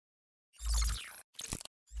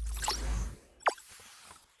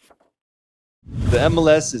the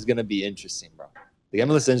MLS is going to be interesting, bro. The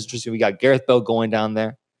MLS is interesting. We got Gareth Bale going down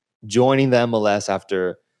there, joining the MLS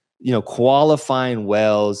after, qualifying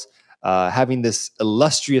Wales, having this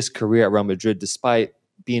illustrious career at Real Madrid, despite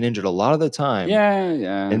being injured a lot of the time.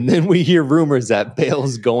 Yeah. And then we hear rumors that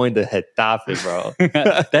Bale's going to Getafe, bro.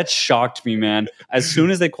 That shocked me, man. As soon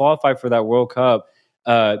as they qualified for that World Cup,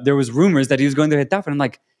 there was rumors that he was going to Getafe. And I'm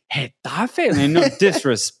like, Getafe? I mean, no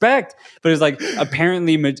disrespect. But it was like,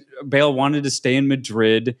 apparently Bale wanted to stay in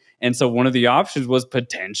Madrid. And so one of the options was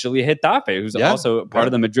potentially Getafe, who's also part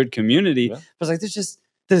of the Madrid community. Yeah. I was like,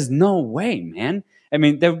 there's no way, man. I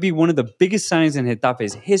mean, that would be one of the biggest signings in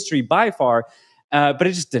Getafe's history by far. But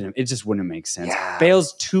it just wouldn't make sense. Yeah.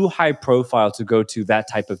 Bale's too high profile to go to that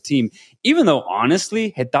type of team, even though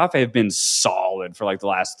honestly, Getafe have been solid for like the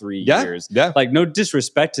last 3 years. Yeah. Like no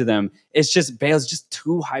disrespect to them. It's just Bale's just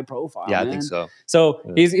too high profile. Yeah, man. I think so. So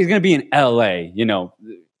he's going to be in LA,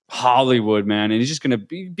 Hollywood, man. And he's just going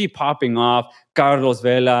to be popping off. Carlos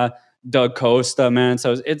Vela, Doug Costa, man.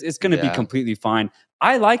 So it's going to be completely fine.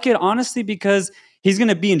 I like it honestly because he's going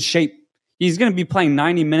to be in shape. He's going to be playing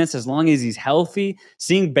 90 minutes as long as he's healthy.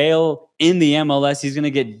 Seeing Bale in the MLS, he's going to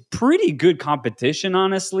get pretty good competition,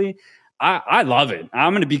 honestly. I love it.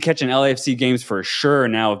 I'm going to be catching LAFC games for sure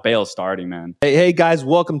now if Bale's starting, man. Hey, guys,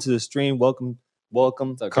 welcome to the stream. Welcome. Up,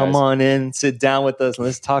 Come guys? On in, sit down with us, and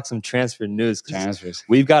let's talk some transfer news. Transfers.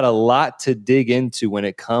 We've got a lot to dig into when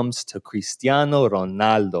it comes to Cristiano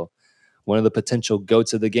Ronaldo, one of the potential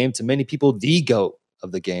GOATs of the game. To many people, the GOAT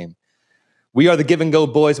of the game. We are the Give and Go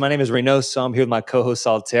Boys. My name is Reynoso. I'm here with my co-host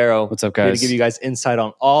Saltero. What's up, guys? Here to give you guys insight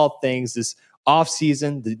on all things this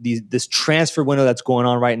offseason, this transfer window that's going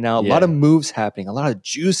on right now. A lot of moves happening, a lot of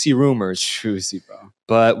juicy rumors. Juicy, bro.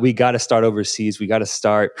 But we got to start overseas. We got to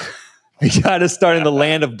start in the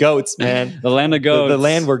land of goats, man. The land of goats. The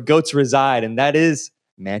land where goats reside, and that is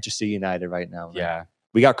Manchester United right now, man. Yeah.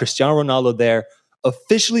 We got Cristiano Ronaldo there,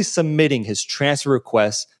 officially submitting his transfer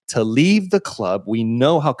request to leave the club. We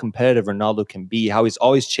know how competitive Ronaldo can be, how he's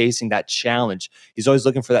always chasing that challenge. He's always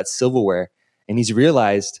looking for that silverware. And he's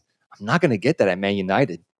realized, I'm not going to get that at Man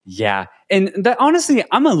United. Yeah. And that, honestly,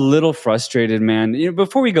 I'm a little frustrated, man.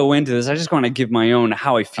 Before we go into this, I just want to give my own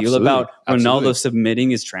how I feel about Ronaldo submitting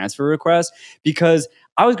his transfer request, because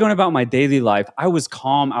I was going about my daily life. I was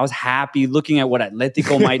calm. I was happy looking at what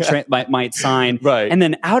Atletico might sign. Right. And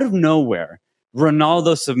then out of nowhere,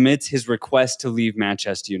 Ronaldo submits his request to leave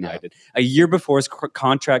Manchester United a year before his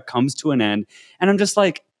contract comes to an end. And I'm just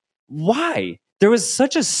like, why? There was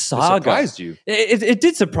such a saga. It surprised you. It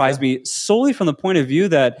did surprise me solely from the point of view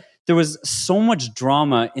that there was so much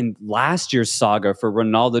drama in last year's saga for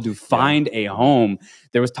Ronaldo to find a home.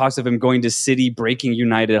 There was talks of him going to City, breaking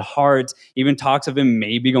United hearts, even talks of him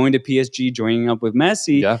maybe going to PSG, joining up with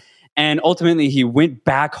Messi. Yeah. And ultimately, he went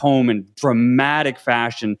back home in dramatic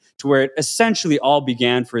fashion to where it essentially all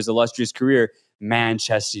began for his illustrious career,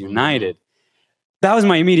 Manchester United. That was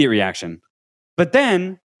my immediate reaction. But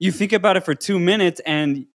then you think about it for 2 minutes,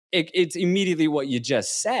 and it's immediately what you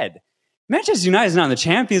just said. Manchester United is not in the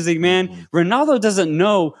Champions League, man. Ronaldo doesn't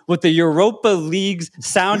know what the Europa League's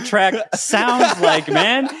soundtrack sounds like,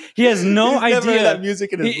 man. He has no idea. Never heard that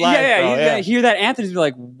music in his life, bro. Hear that anthem, he's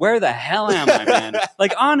like, where the hell am I, man?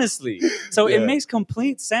 Like, honestly. So it makes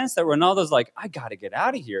complete sense that Ronaldo's like, I got to get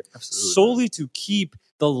out of here. Absolutely. Solely to keep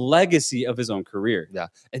the legacy of his own career. Yeah.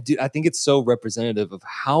 And dude, I think it's so representative of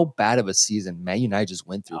how bad of a season Man United just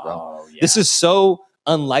went through, bro. Oh, yeah. This is so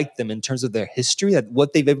unlike them in terms of their history, that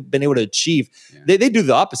what they've been able to achieve. Yeah. They do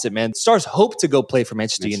the opposite, man. Stars hope to go play for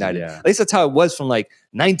Manchester United. Yeah. At least that's how it was from like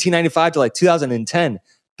 1995 to like 2010.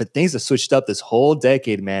 But things have switched up this whole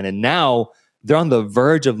decade, man. And now they're on the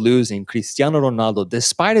verge of losing Cristiano Ronaldo.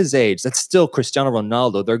 Despite his age, that's still Cristiano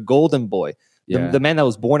Ronaldo, their golden boy. The man that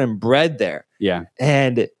was born and bred there. Yeah.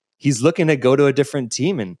 And he's looking to go to a different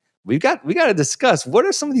team. And we got to discuss, what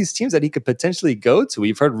are some of these teams that he could potentially go to?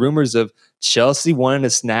 We've heard rumors of Chelsea wanting to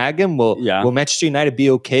snag him. Will Manchester United be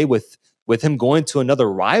okay with him going to another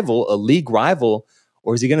rival, a league rival?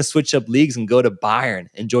 Or is he going to switch up leagues and go to Bayern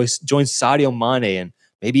and join Sadio Mane and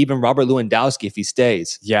maybe even Robert Lewandowski if he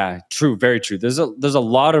stays? Yeah, true. Very true. There's a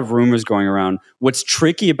lot of rumors going around. What's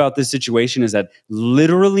tricky about this situation is that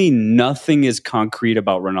literally nothing is concrete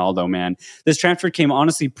about Ronaldo, man. This transfer came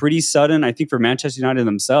honestly pretty sudden, I think, for Manchester United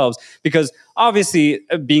themselves, because obviously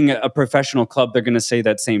being a professional club, they're going to say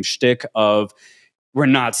that same shtick of, we're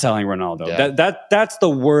not selling Ronaldo. Yeah. That's the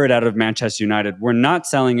word out of Manchester United. We're not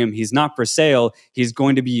selling him. He's not for sale. He's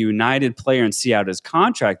going to be a United player and see out his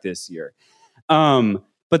contract this year.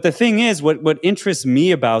 But the thing is, what interests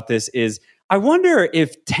me about this is, I wonder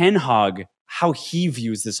if Ten Hag, how he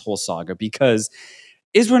views this whole saga, because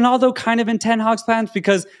is Ronaldo kind of in Ten Hag's plans?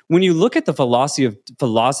 Because when you look at the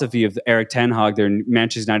philosophy of Erik Ten Hag, their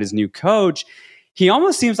Manchester United's new coach, he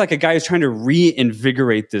almost seems like a guy who's trying to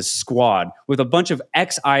reinvigorate this squad with a bunch of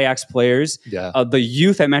ex-Ajax players, the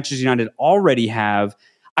youth that Manchester United already have.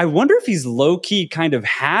 I wonder if he's low-key kind of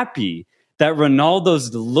happy that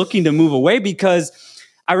Ronaldo's looking to move away, because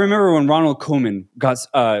I remember when Ronald Koeman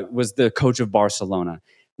was the coach of Barcelona,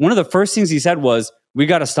 one of the first things he said was, we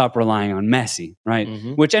got to stop relying on Messi, right?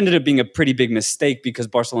 Mm-hmm. Which ended up being a pretty big mistake because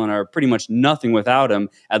Barcelona are pretty much nothing without him,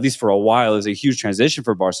 at least for a while. It was a huge transition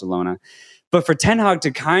for Barcelona. But for Ten Hag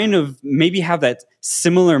to kind of maybe have that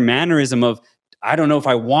similar mannerism of, I don't know if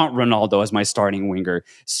I want Ronaldo as my starting winger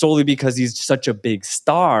solely because he's such a big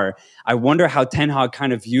star. I wonder how Ten Hag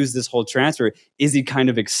kind of views this whole transfer. Is he kind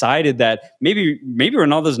of excited that maybe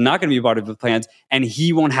Ronaldo's not going to be a part of the plans and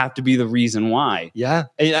he won't have to be the reason why? Yeah.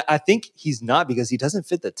 And I think he's not, because he doesn't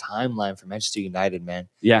fit the timeline for Manchester United, man.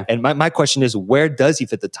 Yeah. And my question is, where does he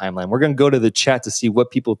fit the timeline? We're going to go to the chat to see what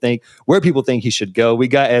people think, where people think he should go. We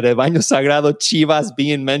got Erevaño Sagrado Chivas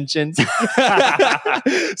being mentioned.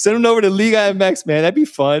 Send him over to Liga MX, man. That'd be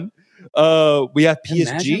fun. We have PSG.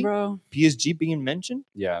 Imagine, bro. PSG being mentioned.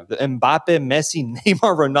 Yeah. The Mbappe, Messi,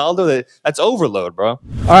 Neymar, Ronaldo. That's overload, bro. All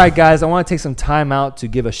right, guys. I want to take some time out to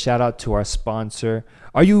give a shout out to our sponsor.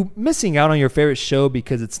 Are you missing out on your favorite show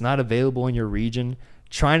because it's not available in your region?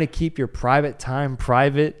 Trying to keep your private time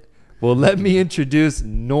private? Well, let me introduce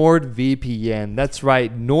NordVPN. That's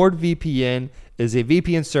right. NordVPN is a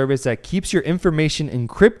VPN service that keeps your information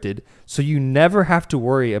encrypted so you never have to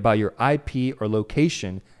worry about your IP or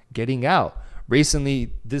location getting out.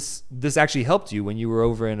 Recently, this actually helped you when you were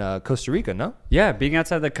over in Costa Rica, no? Yeah, being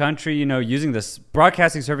outside the country, using this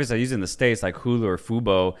broadcasting service I use in the States like Hulu or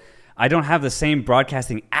Fubo, I don't have the same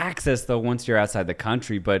broadcasting access, though, once you're outside the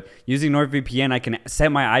country. But using NordVPN, I can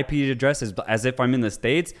set my IP address as if I'm in the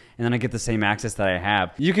States, and then I get the same access that I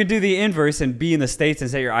have. You can do the inverse and be in the States and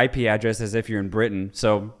set your IP address as if you're in Britain.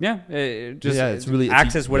 So, it's really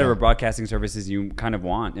access whatever broadcasting services you kind of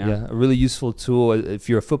want. Yeah, a really useful tool if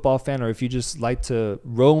you're a football fan or if you just like to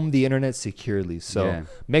roam the internet securely. So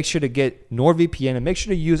make sure to get NordVPN and make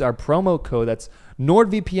sure to use our promo code. That's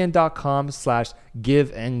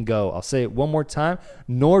NordVPN.com/give-and-go. I'll say it one more time.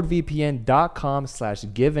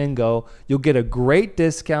 NordVPN.com/give-and-go. You'll get a great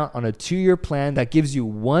discount on a 2-year plan that gives you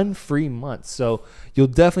 1 free month. So you'll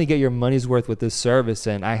definitely get your money's worth with this service,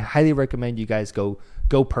 and I highly recommend you guys go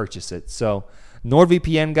purchase it. So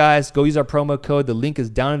NordVPN, guys, go use our promo code. The link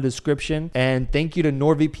is down in the description. And thank you to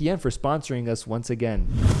NordVPN for sponsoring us once again.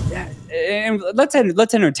 Yeah, and let's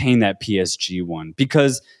entertain that PSG one,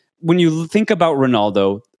 because when you think about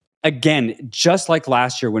Ronaldo, again, just like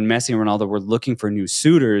last year when Messi and Ronaldo were looking for new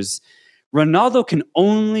suitors, Ronaldo can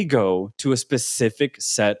only go to a specific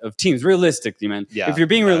set of teams. Realistically, man. Yeah, if you're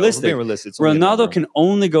being realistic, Ronaldo can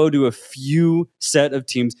only go to a few set of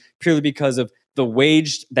teams purely because of the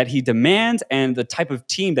wage that he demands and the type of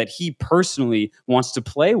team that he personally wants to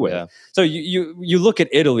play with. Yeah. So you look at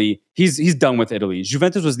Italy, he's done with Italy.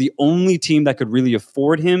 Juventus was the only team that could really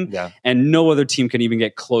afford him, and no other team can even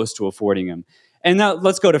get close to affording him. And now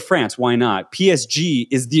let's go to France. Why not? PSG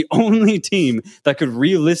is the only team that could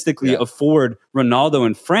realistically afford Ronaldo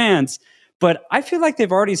in France. But I feel like they've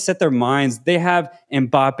already set their minds. They have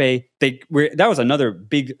Mbappe. That was another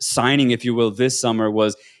big signing, if you will, this summer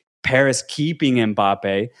was Paris keeping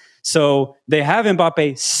Mbappe. So they have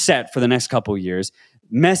Mbappe set for the next couple of years.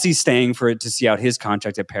 Messi staying for it to see out his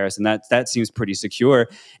contract at Paris, and that seems pretty secure.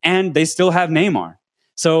 And they still have Neymar.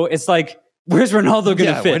 So it's like, where's Ronaldo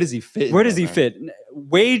going to fit? Where does he fit? Where does he fit?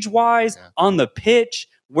 Wage-wise, on the pitch,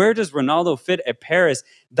 where does Ronaldo fit at Paris?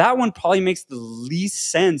 That one probably makes the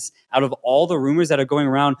least sense out of all the rumors that are going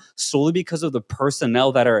around solely because of the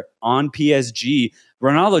personnel that are on PSG.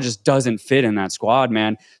 Ronaldo just doesn't fit in that squad,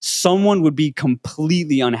 man. Someone would be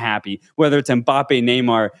completely unhappy, whether it's Mbappe,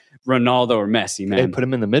 Neymar, Ronaldo, or Messi, man. Hey, put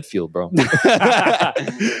him in the midfield, bro.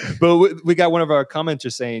 But we got one of our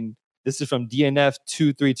commenters saying, this is from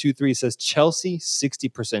DNF2323, says Chelsea,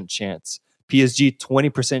 60% chance. PSG,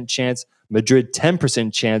 20% chance. Madrid,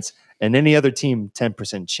 10% chance. And any other team,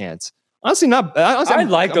 10% chance. Honestly, I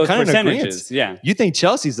like those percentages. Yeah. You think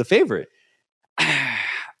Chelsea's the favorite?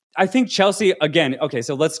 I think Chelsea, again, okay,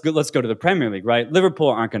 so let's go to the Premier League, right? Liverpool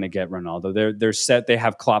aren't going to get Ronaldo. They're set. They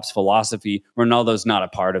have Klopp's philosophy. Ronaldo's not a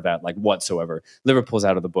part of that, like, whatsoever. Liverpool's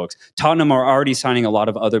out of the books. Tottenham are already signing a lot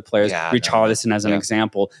of other players. Richarlison as an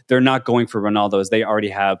example. They're not going for Ronaldo, as they already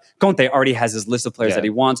have. Conte already has his list of players that he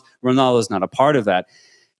wants. Ronaldo's not a part of that.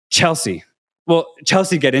 Chelsea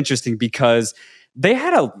get interesting because they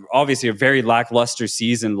had obviously a very lackluster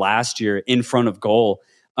season last year in front of goal.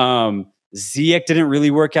 Ziyech didn't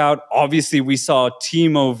really work out. Obviously, we saw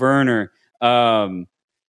Timo Werner.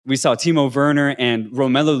 We saw Timo Werner and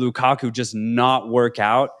Romelu Lukaku just not work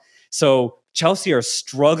out. So Chelsea are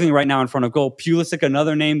struggling right now in front of goal. Pulisic,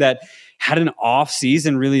 another name that had an off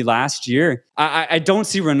season really last year. I don't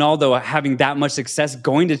see Ronaldo having that much success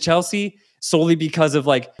going to Chelsea solely because of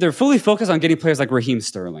like they're fully focused on getting players like Raheem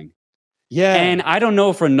Sterling. Yeah. And I don't know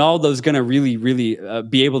if Ronaldo's going to really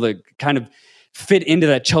be able to kind of fit into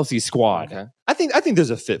that Chelsea squad. Okay. I think there's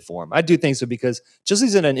a fit for him. I do think so because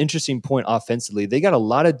Chelsea's in an interesting point offensively. They got a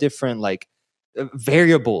lot of different like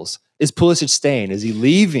variables. Is Pulisic staying? Is he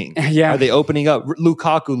leaving? Yeah. Are they opening up?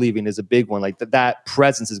 Lukaku leaving is a big one. Like that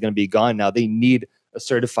presence is going to be gone now. They need a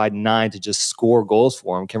certified 9 to just score goals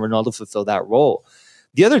for him. Can Ronaldo fulfill that role?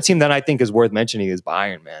 The other team that I think is worth mentioning is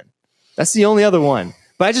Bayern, man. That's the only other one.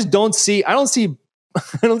 But I don't see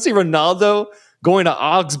Ronaldo going to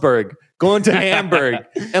Augsburg, going to Hamburg,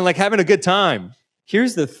 and like having a good time.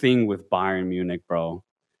 Here's the thing with Bayern Munich, bro.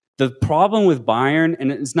 The problem with Bayern,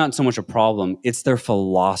 and it's not so much a problem, it's their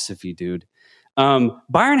philosophy, dude.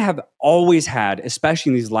 Bayern have always had,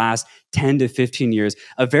 especially in these last 10 to 15 years,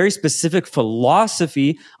 a very specific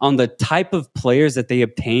philosophy on the type of players that they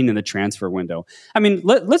obtain in the transfer window. I mean,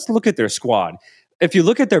 let's look at their squad. If you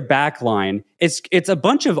look at their back line, it's a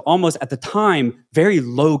bunch of almost, at the time, very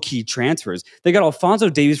low-key transfers. They got Alphonso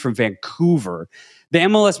Davies from Vancouver. The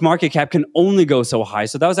MLS market cap can only go so high.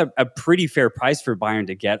 So that was a pretty fair price for Bayern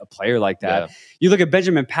to get a player like that. Yeah. You look at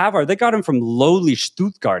Benjamin Pavard, they got him from lowly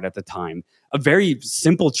Stuttgart at the time. A very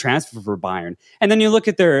simple transfer for Bayern. And then you look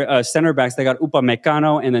at their center backs, they got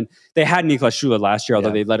Upamecano, and then they had Niklas Süle last year,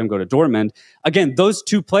 although they let him go to Dortmund. Again, those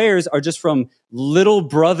two players are just from little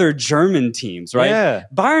brother German teams, right? Yeah.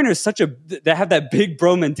 Bayern are they have that big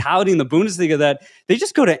bro mentality in the Bundesliga that they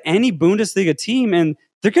just go to any Bundesliga team and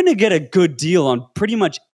they're going to get a good deal on pretty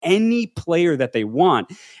much any player that they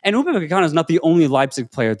want. And Upamecano is not the only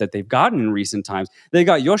Leipzig player that they've gotten in recent times. They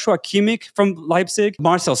got Joshua Kimmich from Leipzig,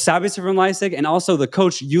 Marcel Sabitzer from Leipzig, and also the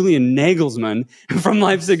coach Julian Nagelsmann from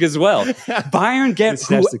Leipzig as well. Bayern get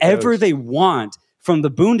whoever they want from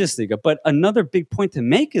the Bundesliga. But another big point to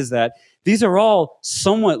make is that these are all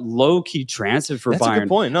somewhat low-key transfers for Bayern. That's a good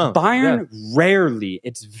point. No. Bayern rarely,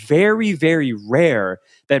 it's very, very rare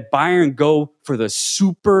that Bayern go for the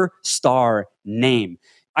superstar name.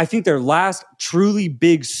 I think their last truly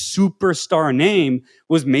big superstar name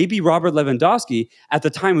was maybe Robert Lewandowski at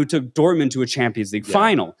the time, who took Dortmund to a Champions League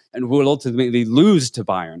final and who will ultimately lose to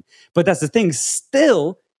Bayern. But that's the thing.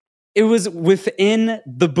 Still, it was within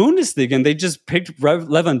the Bundesliga, and they just picked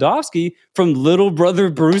Lewandowski from little brother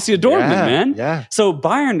Borussia Dortmund, man. Yeah. So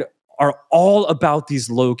Bayern are all about these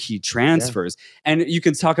low-key transfers. Yeah. And you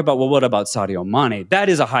can talk about, well, what about Sadio Mane? That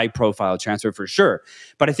is a high-profile transfer for sure.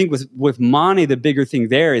 But I think with Mane, the bigger thing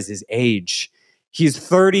there is his age. He's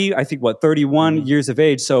 30, I think, 31 years of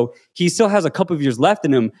age. So he still has a couple of years left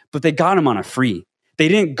in him, but they got him on a free. They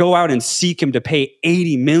didn't go out and seek him to pay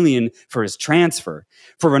 $80 million for his transfer.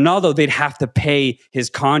 For Ronaldo, they'd have to pay his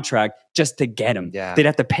contract just to get him. Yeah. They'd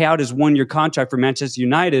have to pay out his 1-year contract for Manchester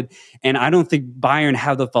United. And I don't think Bayern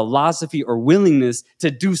have the philosophy or willingness to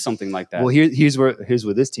do something like that. Well, here's where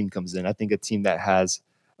this team comes in. I think a team that has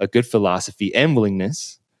a good philosophy and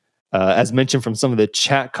willingness, as mentioned from some of the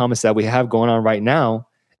chat comments that we have going on right now,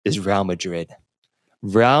 is Real Madrid.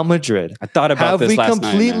 Real Madrid. I thought about this last night. Have we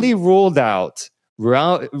completely ruled out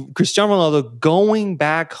Cristiano Ronaldo going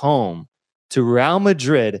back home to Real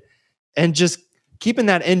Madrid and just keeping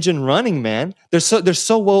that engine running, man? They're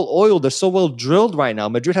so well oiled, they're so well drilled right now.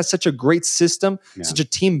 Madrid has such a great system, such a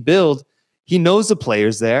team build. He knows the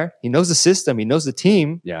players there, he knows the system, he knows the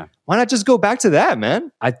team. Yeah. Why not just go back to that,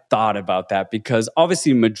 man? I thought about that because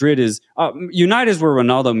obviously Madrid is United is where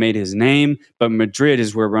Ronaldo made his name, but Madrid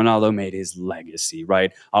is where Ronaldo made his legacy,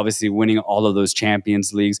 right? Obviously winning all of those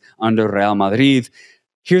Champions Leagues under Real Madrid.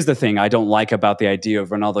 Here's the thing I don't like about the idea of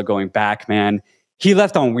Ronaldo going back, man. He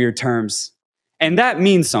left on weird terms, and that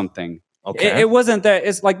means something. Okay. It wasn't that.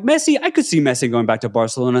 It's like Messi. I could see Messi going back to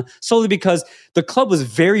Barcelona solely because the club was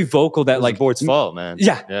very vocal that like the board's fault, man.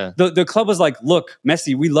 Yeah. The club was like, look,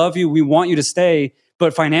 Messi, we love you. We want you to stay,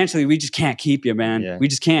 but financially, we just can't keep you, man. Yeah. We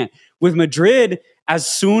just can't. With Madrid, as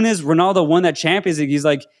soon as Ronaldo won that Champions League, he's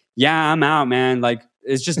like, yeah, I'm out, man. Like,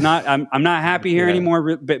 it's just not, I'm not happy here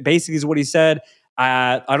anymore. Basically is what he said.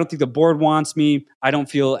 I don't think the board wants me. I don't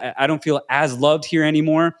feel as loved here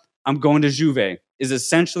anymore. I'm going to Juve, is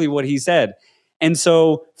essentially what he said. And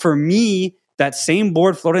so for me, that same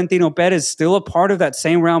board, Florentino Perez, still a part of that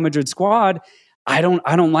same Real Madrid squad. I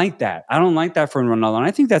don't like that. I don't like that for Ronaldo. And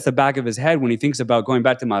I think that's the back of his head when he thinks about going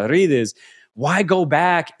back to Madrid is, why go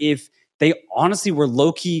back if they honestly were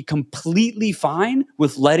low-key completely fine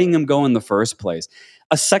with letting him go in the first place.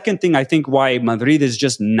 A second thing I think why Madrid is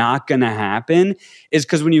just not going to happen is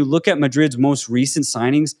because when you look at Madrid's most recent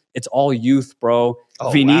signings, it's all youth, bro.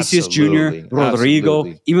 Oh, Vinicius Jr.,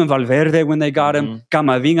 Rodrigo, even Valverde when they got him,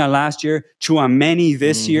 Camavinga last year, Tchouaméni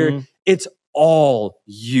this year. It's all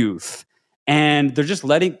youth. And they're just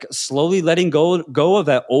slowly letting go of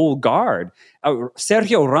that old guard.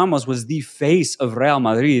 Sergio Ramos was the face of Real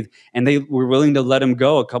Madrid, and they were willing to let him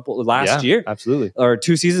go last year. Absolutely. Or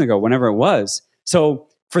 2 seasons ago, whenever it was. So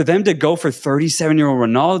for them to go for 37-year-old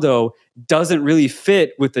Ronaldo doesn't really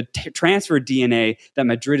fit with the transfer DNA that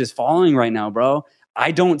Madrid is following right now, bro.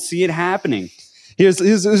 I don't see it happening. Here's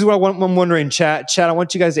what I'm wondering, chat. I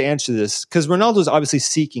want you guys to answer this because Ronaldo's obviously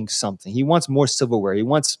seeking something. He wants more silverware. He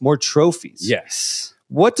wants more trophies. Yes.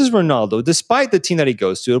 What does Ronaldo, despite the team that he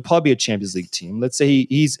goes to, it'll probably be a Champions League team. Let's say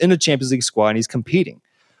he's in a Champions League squad and he's competing.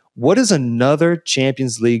 What does another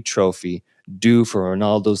Champions League trophy do for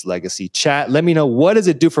Ronaldo's legacy? Chat, let me know, what does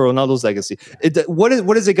it do for Ronaldo's legacy? What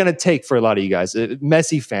is it going to take for a lot of you guys,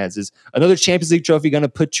 Messi fans? Is another Champions League trophy going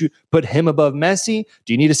to put him above Messi?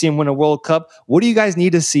 Do you need to see him win a World Cup? What do you guys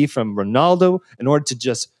need to see from Ronaldo in order to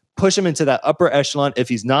just push him into that upper echelon if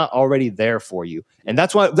he's not already there for you? And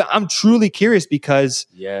that's why I'm truly curious, because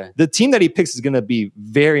the team that he picks is going to be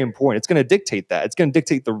very important. It's going to dictate that. It's going to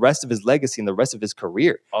dictate the rest of his legacy and the rest of his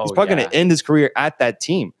career. He's probably going to end his career at that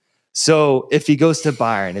team. So if he goes to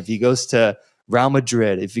Bayern, if he goes to Real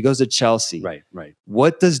Madrid, if he goes to Chelsea, right.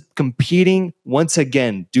 What does competing once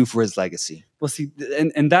again do for his legacy? Well, see,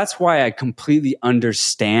 and that's why I completely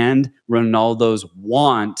understand Ronaldo's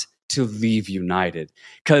want to leave United.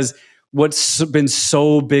 Because what's been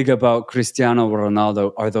so big about Cristiano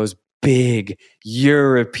Ronaldo are those big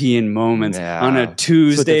European moments on a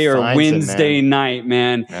Tuesday or Wednesday night,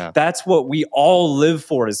 man. That's what we all live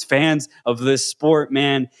for as fans of this sport,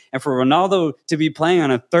 man. And for Ronaldo to be playing on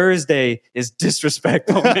a Thursday is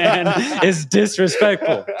disrespectful, man. It's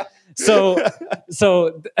disrespectful. So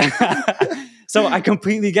I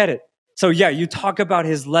completely get it. So yeah, you talk about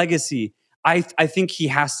his legacy. I think he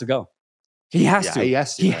has to go. He has to. He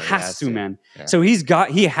has to, man. Yeah. So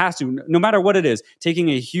he has to, no matter what it is, taking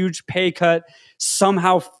a huge pay cut,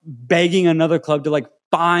 somehow begging another club to like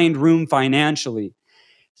find room financially.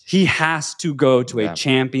 He has to go to a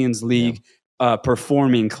Champions League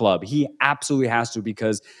performing club. He absolutely has to,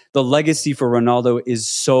 because the legacy for Ronaldo is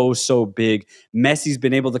so big. Messi's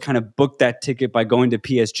been able to kind of book that ticket by going to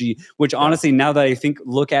PSG, which honestly, now that I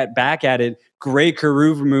look back at it, great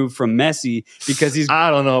career move from Messi, because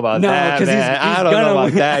I don't know about that, man. I don't know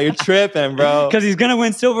about that. You're tripping, bro. Because he's going to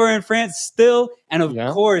win silver in France still. And of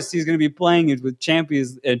course, he's going to be playing it with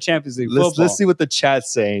Champions League football. Let's see what the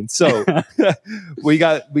chat's saying. So we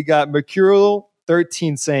got Mercurial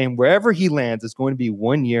 13 saying wherever he lands, it's going to be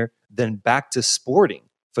 1 year, then back to Sporting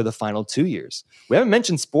for the final 2 years. We haven't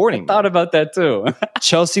mentioned Sporting. I thought about that too.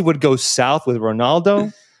 Chelsea would go south with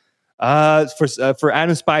Ronaldo. For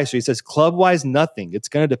Adam Spicer, he says club-wise, nothing. It's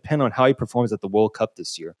going to depend on how he performs at the World Cup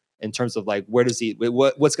this year in terms of like what's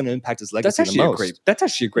going to impact his legacy the most. That's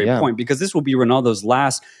actually a great point, because this will be Ronaldo's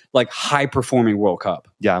last like high-performing World Cup.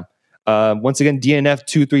 Yeah. Once again, DNF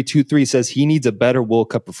 2323 says he needs a better World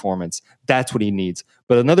Cup performance. That's what he needs.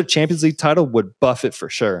 But another Champions League title would buff it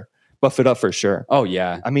up for sure. Oh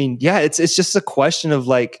yeah. I mean, yeah, it's just a question of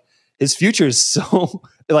like his future is so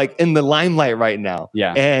like in the limelight right now.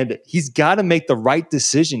 Yeah. And he's got to make the right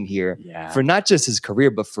decision here for not just his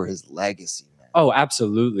career, but for his legacy. Oh,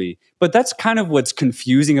 absolutely. But that's kind of what's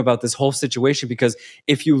confusing about this whole situation, because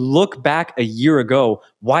if you look back a year ago,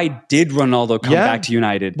 why did Ronaldo come back to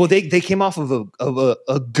United? Well, they came off of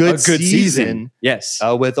a good season. Yes.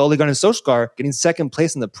 With Ole Gunnar Solskjaer getting second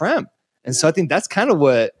place in the Prem. And so I think that's kind of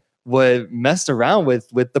what messed around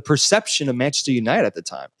with the perception of Manchester United at the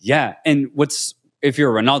time. Yeah. And if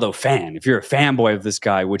you're a Ronaldo fan, if you're a fanboy of this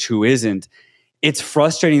guy, which who isn't, it's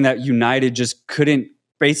frustrating that United just couldn't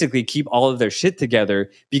basically keep all of their shit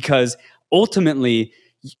together, because ultimately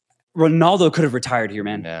Ronaldo could have retired here,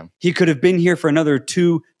 man. Yeah. He could have been here for another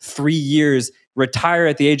 2-3 years, retire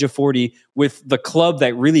at the age of 40 with the club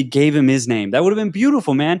that really gave him his name. That would have been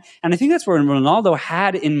beautiful, man. And I think that's what Ronaldo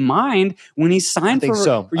had in mind when he signed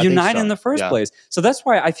for United in the first place. So that's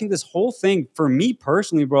why I think this whole thing, for me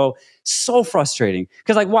personally, bro, so frustrating.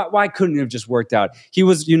 Because like, why couldn't it have just worked out? He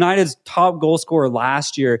was United's top goal scorer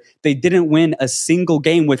last year. They didn't win a single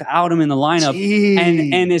game without him in the lineup.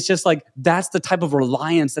 And it's just like, that's the type of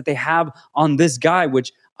reliance that they have on this guy,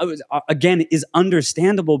 which again, is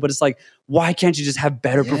understandable, but it's like, why can't you just have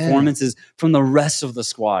better performances from the rest of the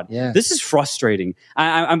squad? Yeah. This is frustrating.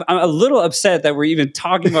 I'm a little upset that we're even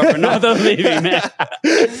talking about Ronaldo leaving, man.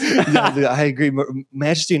 No, dude, I agree.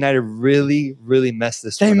 Manchester United really, really messed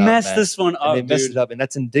this one up. They messed this one up, They messed it up, and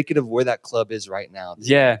that's indicative of where that club is right now. Dude.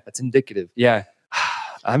 Yeah. That's indicative. Yeah.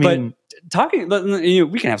 I mean,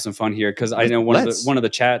 we can have some fun here because I know one of the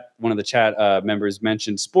chat members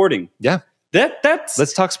mentioned Sporting. Yeah.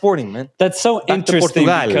 Let's talk Sporting, man. That's so interesting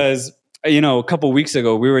because a couple of weeks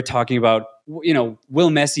ago we were talking about will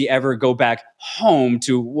Messi ever go back home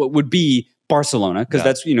to what would be Barcelona, because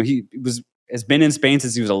that's he has been in Spain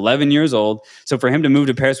since he was 11 years old. So for him to move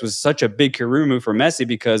to Paris was such a big career move for Messi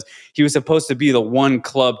because he was supposed to be the one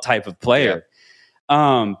club type of player.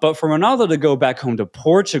 Yeah. But for Ronaldo to go back home to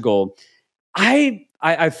Portugal, I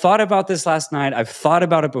thought about this last night. I've thought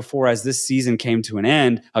about it before as this season came to an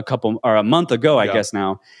end a month ago, I guess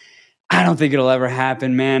now. I don't think it'll ever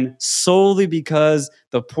happen, man, solely because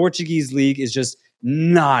the Portuguese league is just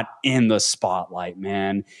not in the spotlight,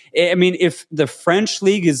 man. I mean, if the French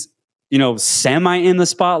league is, semi in the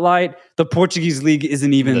spotlight, the Portuguese league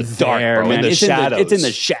isn't even there, dark, bro, man. it's in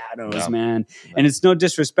the shadows, man. And it's no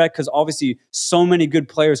disrespect because obviously so many good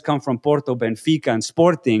players come from Porto, Benfica, and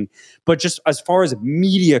Sporting. But just as far as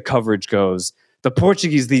media coverage goes, the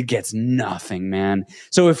Portuguese league gets nothing, man.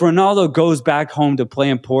 So if Ronaldo goes back home to play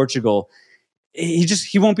in Portugal, he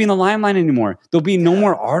won't be in the limelight anymore. There'll be no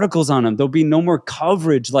more articles on him. There'll be no more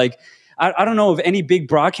coverage. Like, I don't know of any big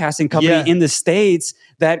broadcasting company in the States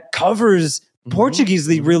that covers Portuguese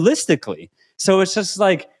league realistically. So it's just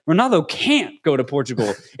like Ronaldo can't go to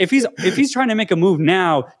Portugal. If he's trying to make a move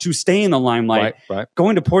now to stay in the limelight,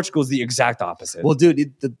 going to Portugal is the exact opposite. Well,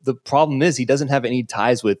 dude, the problem is he doesn't have any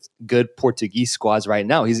ties with good Portuguese squads right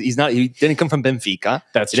now. He didn't come from Benfica.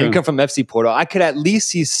 That's true. He didn't come from FC Porto. I could at least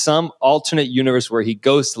see some alternate universe where he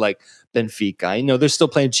goes to like Benfica. They're still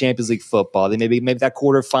playing Champions League football. They maybe that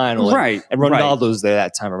quarterfinal, and Ronaldo's there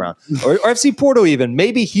that time around, or FC Porto even.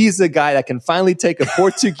 Maybe he's the guy that can finally take a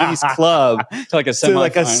Portuguese club to like a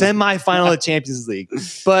semifinal of Champions League.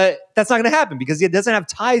 But that's not going to happen because he doesn't have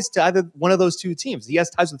ties to either one of those two teams. He has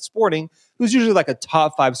ties with Sporting, who's usually like a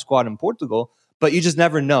top 5 squad in Portugal. But you just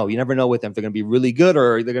never know. You never know with them if they're going to be really good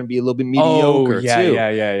or they're going to be a little bit mediocre too.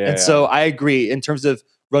 Yeah. And so I agree in terms of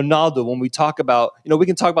Ronaldo, when we talk about, we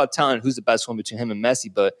can talk about talent, who's the best one between him and Messi,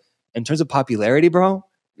 but in terms of popularity, bro,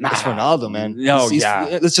 it's Ronaldo, man.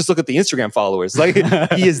 Let's just look at the Instagram followers. Like,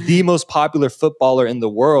 he is the most popular footballer in the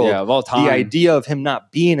world. Yeah, of all time. The idea of him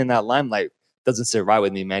not being in that limelight doesn't sit right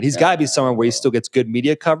with me, man. He's got to be somewhere where he still gets good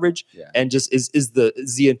media coverage and just is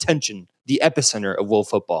the intention, the epicenter of world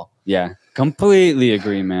football. Yeah, completely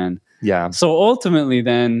agree, man. Yeah. So ultimately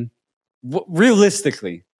then,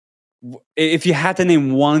 realistically, if you had to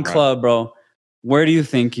name one club, bro, where do you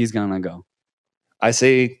think he's going to go? I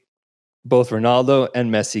say both Ronaldo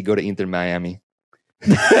and Messi go to Inter Miami.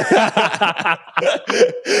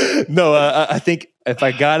 No, I think if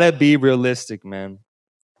I got to be realistic, man,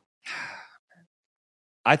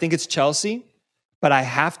 I think it's Chelsea, but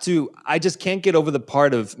I just can't get over the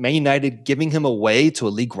part of Man United giving him away to a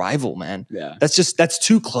league rival, man. Yeah. That's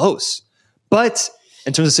too close. But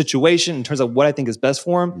in terms of situation, in terms of what I think is best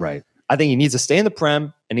for him, right, I think he needs to stay in the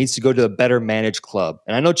Prem and needs to go to a better managed club.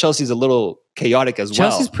 And I know Chelsea's a little chaotic as well.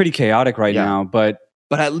 Chelsea's pretty chaotic right now, but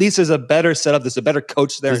at least there's a better setup. There's a better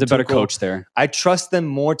coach there. There's a better coach there. I trust them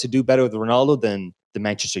more to do better with Ronaldo than the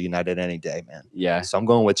Manchester United any day, man. Yeah. So I'm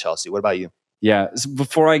going with Chelsea. What about you? Yeah. So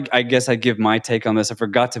before I guess I give my take on this, I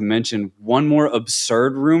forgot to mention one more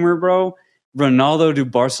absurd rumor, bro. Ronaldo to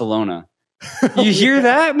Barcelona. You hear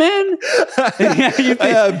that, man?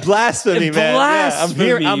 Blasphemy, man.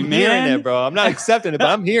 Blasphemy, I'm hearing it, bro. I'm not accepting it, but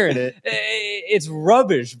I'm hearing it. It's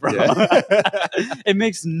rubbish, bro. Yeah. It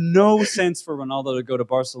makes no sense for Ronaldo to go to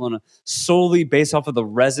Barcelona solely based off of the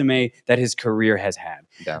resume that his career has had.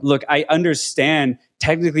 Yeah. Look, I understand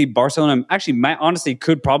technically Barcelona honestly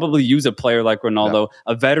could probably use a player like Ronaldo,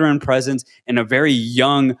 a veteran presence, and a very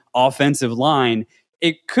young offensive line.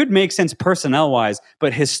 It could make sense personnel-wise,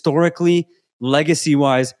 but historically,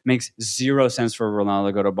 legacy-wise, makes zero sense for Ronaldo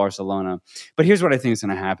to go to Barcelona. But here's what I think is going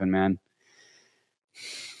to happen, man.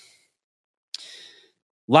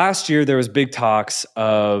 Last year, there was big talks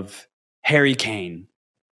of Harry Kane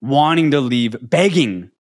wanting to leave, begging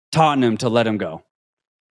Tottenham to let him go.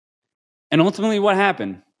 And ultimately, what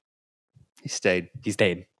happened? He stayed.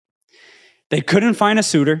 They couldn't find a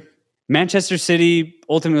suitor. Manchester City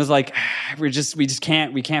ultimately was like, we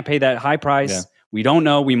can't pay that high price. Yeah. We don't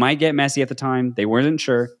know. We might get Messi at the time. They weren't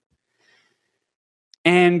sure.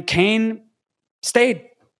 And Kane stayed.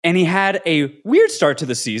 and he had a weird start to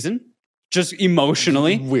the season. Just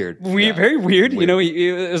emotionally weird, very weird. You know,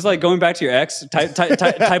 it was like going back to your ex type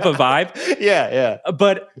of vibe. Yeah.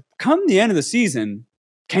 But come the end of the season,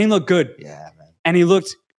 Kane looked good. Yeah, man. And he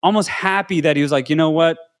looked almost happy that he was like, you know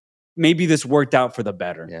what? Maybe this worked out for the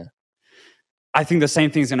better. Yeah. I think the same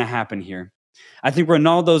thing's going to happen here. I think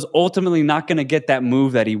Ronaldo's ultimately not going to get that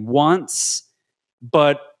move that he wants,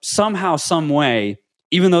 but somehow, some way,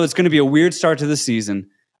 even though it's going to be a weird start to the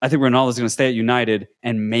season, I think Ronaldo's going to stay at United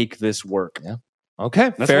and make this work. Yeah.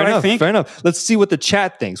 Okay. That's what I think. Fair enough. Let's see what the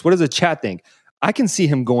chat thinks. What does the chat think? I can see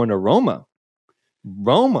him going to Roma.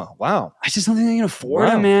 Wow. I just don't think they can afford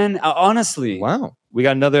him, man. Honestly. Wow. We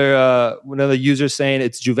got another user saying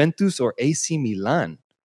it's Juventus or AC Milan.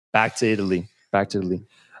 Back to Italy.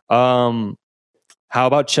 How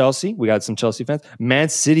about Chelsea? We got some Chelsea fans. Man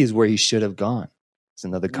City is where he should have gone. It's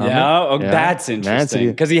another comment. That's interesting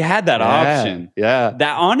because he had that option. Yeah.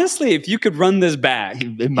 That honestly, if you could run this back,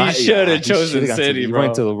 he should have chosen City. He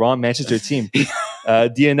went to the wrong Manchester team.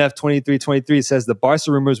 DNF 2323 says the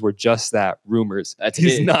Barca rumors were just that, rumors.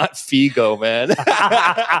 He's not Figo, man.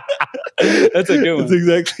 That's a good one. That's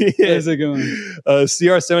exactly it. That's a good one.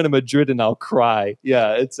 CR7 in Madrid and I'll cry.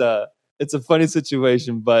 Yeah, it's a funny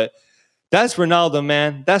situation, but that's Ronaldo,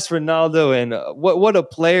 man. That's Ronaldo, and what a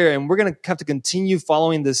player. And we're going to have to continue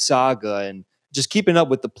following this saga and just keeping up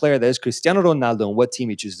with the player that is Cristiano Ronaldo and what team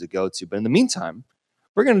he chooses to go to. But in the meantime,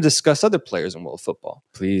 we're going to discuss other players in world football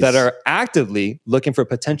that are actively looking for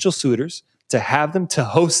potential suitors to have them, to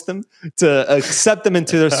host them, to accept them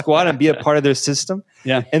into their squad and be a part of their system.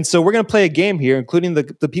 Yeah. And so we're going to play a game here, including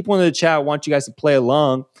the people in the chat. I want you guys to play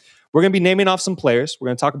along. We're going to be naming off some players. We're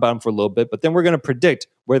going to talk about them for a little bit, but then we're going to predict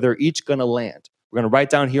where they're each going to land. We're going to write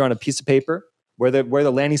down here on a piece of paper where the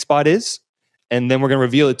landing spot is, and then we're going to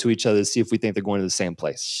reveal it to each other to see if we think they're going to the same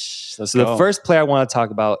place. So the first player I want to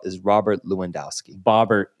talk about is Robert Lewandowski.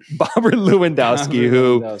 Bobbert Lewandowski,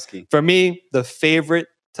 who, for me, the favorite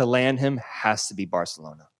to land him has to be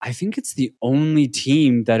Barcelona. I think it's the only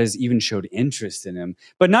team that has even showed interest in him.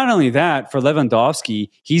 But not only that, for Lewandowski,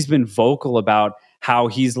 he's been vocal about how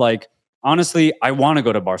he's like, honestly, I want to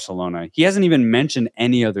go to Barcelona. He hasn't even mentioned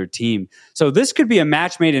any other team. So this could be a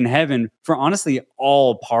match made in heaven for honestly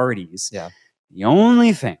all parties. Yeah. The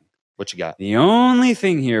only thing. What you got? The only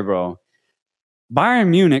thing here, bro. Bayern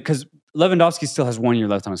Munich, because Lewandowski still has 1 year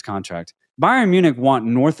left on his contract. Bayern Munich want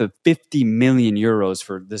north of 50 million euros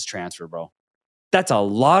for this transfer, bro. That's a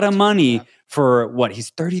lot of money for what?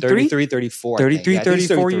 He's 33? 34.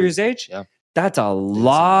 34 years age? Yeah. That's a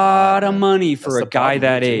lot of money for a guy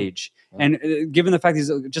that age. Yeah. And given the fact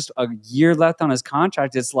he's just a year left on his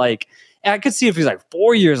contract, it's like, I could see if he's like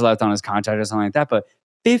 4 years left on his contract or something like that, but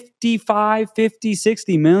 55, 50,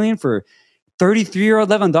 60 million for 33-year-old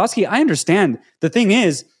Lewandowski, I understand. The thing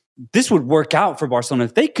is, this would work out for Barcelona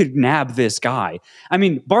if they could nab this guy. I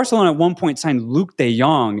mean, Barcelona at one point signed Luke de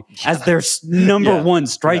Jong as their number one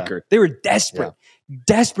striker. Yeah. They were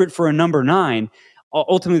desperate for a number 9.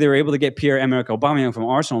 Ultimately, they were able to get Pierre-Emerick Aubameyang from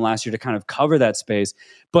Arsenal last year to kind of cover that space.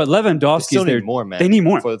 But Lewandowski is there. More, man. They need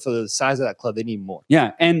more. For the size of that club, they need more.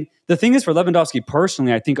 Yeah, and the thing is, for Lewandowski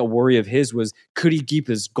personally, I think a worry of his was, could he keep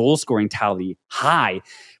his goal-scoring tally high?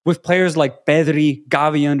 With players like Pedri,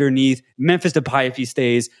 Gavi underneath, Memphis Depay if he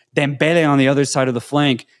stays, Dembele on the other side of the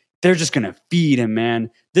flank, they're just going to feed him,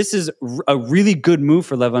 man. This is a really good move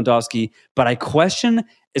for Lewandowski, but I question,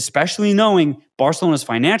 especially knowing Barcelona's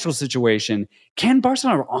financial situation, can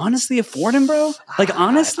Barcelona honestly afford him, bro? Like,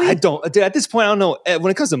 honestly? I don't. Dude, at this point, I don't know.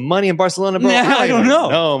 When it comes to money in Barcelona, bro, I don't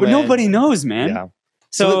know. But nobody knows, man. Yeah.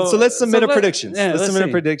 So let's submit our predictions. Let's submit our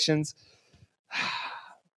predictions.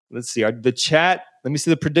 Let's see. The chat, let me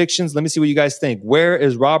see the predictions. Let me see what you guys think. Where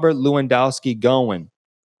is Robert Lewandowski going?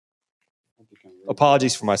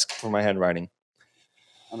 Apologies for my handwriting.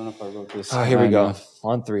 I don't know if I wrote this. Oh, here we go.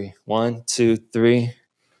 On 3. 1, 2, 3.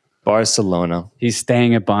 Barcelona. He's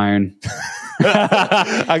staying at Bayern.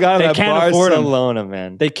 I got him at Barcelona,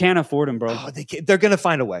 man. They can't afford him, bro. Oh, they're going to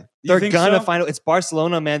find a way. They're going to find a way. It's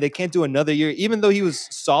Barcelona, man. They can't do another year. Even though he was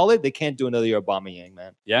solid, they can't do another year of Aubameyang,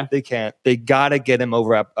 man. Yeah? They can't. They got to get him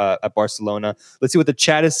over at Barcelona. Let's see what the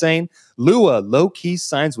chat is saying. Lua low-key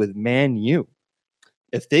signs with Man U.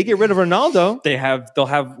 If they get rid of Ronaldo, they'll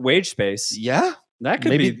have wage space. Yeah. That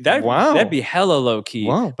could be that. Wow. That'd be hella low key.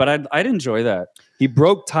 Wow. But I'd enjoy that. He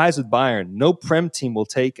broke ties with Bayern. No Prem team will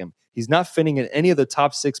take him. He's not fitting in any of the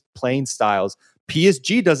top 6 playing styles.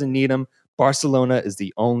 PSG doesn't need him. Barcelona is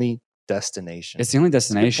the only destination. It's the only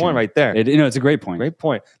destination. Good point right there. It's a great point. Great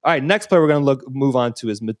point. All right, next player we're going to move on to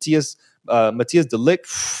is Matthias Matthias de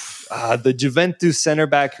Ligt, the Juventus center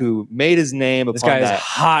back who made his name. This guy is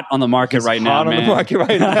hot on the market right now, man. On the market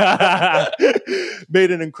right now.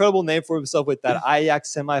 Made an incredible name for himself with that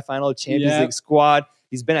Ajax semifinal Champions League squad.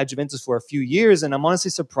 He's been at Juventus for a few years, and I'm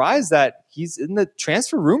honestly surprised that he's in the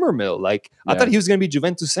transfer rumor mill. Like, I thought he was going to be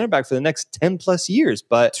Juventus center back for the next 10 plus years,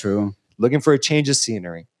 but looking for a change of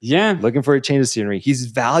scenery. Yeah. Looking for a change of scenery. He's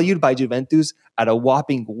valued by Juventus at a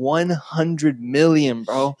whopping 100 million,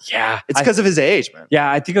 bro. Yeah. It's because of his age, man.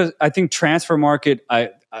 Yeah, I think transfer market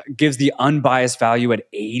gives the unbiased value at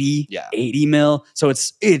 80 mil. So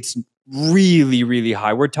it's really, really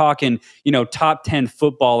high. We're talking, top 10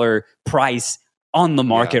 footballer price on the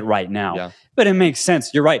market right now. Yeah. But it makes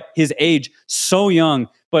sense. You're right. His age, so young,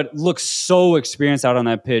 but looks so experienced out on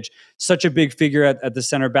that pitch. Such a big figure at the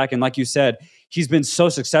center back. And like you said, he's been so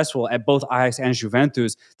successful at both Ajax and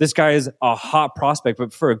Juventus. This guy is a hot prospect,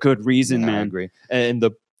 but for a good reason, man. I agree. And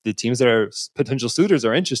the teams that are potential suitors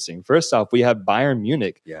are interesting. First off, we have Bayern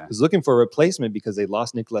Munich, who's looking for a replacement because they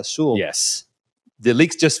lost Niklas Schul. Yes. De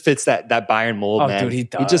Ligt just fits that Bayern mold, man. Dude, he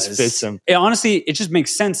does. He just fits him. Honestly, it just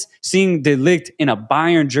makes sense seeing De Ligt in a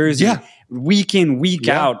Bayern jersey week in, week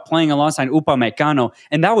out, playing alongside Upamecano,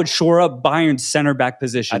 and that would shore up Bayern's center back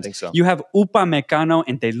position. I think so. You have Upamecano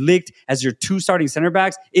and De Ligt as your two starting center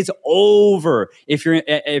backs. It's over if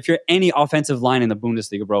you're any offensive line in the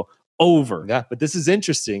Bundesliga, bro. Over. Yeah, but this is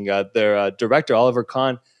interesting. Their director, Oliver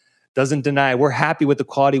Kahn, doesn't deny we're happy with the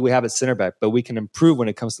quality we have at center back, but we can improve when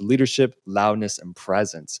it comes to leadership, loudness, and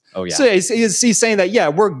presence. Oh, yeah. So he's saying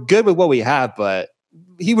that, we're good with what we have, but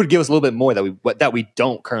he would give us a little bit more that we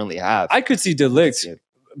don't currently have. I could see De Ligt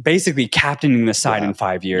basically captaining the side in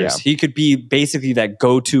 5 years. Yeah. He could be basically that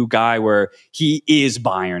go-to guy where he is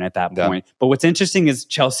Bayern at that point. But what's interesting is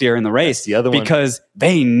Chelsea are in the race because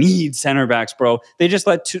they need center backs, bro. They just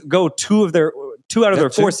let go two out of their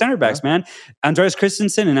four center backs, man. Andreas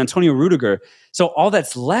Christensen and Antonio Rudiger. So all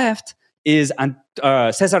that's left is Cesar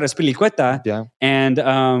Azpilicueta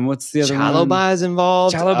and what's the other one? Chalobah is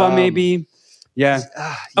involved. Chalobah maybe. Yeah.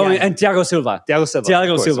 And Thiago Silva.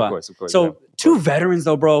 Of course. So two veterans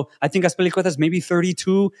though, bro. I think Azpilicueta is maybe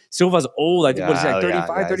 32. Silva's old. I think what is that,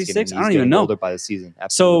 35, 36? I don't even know. Older by the season.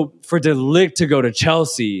 Absolutely. So for De Ligt to go to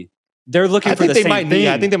Chelsea, they're looking for the same thing.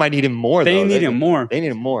 I think they might need him more. They need him more. They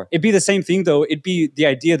need him more. It'd be the same thing though. It'd be the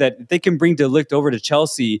idea that if they can bring De Ligt over to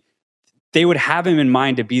Chelsea, they would have him in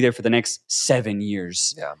mind to be there for the next 7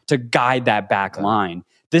 years to guide that back line.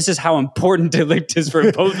 This is how important De Ligt is for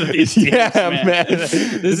both of these teams, man. This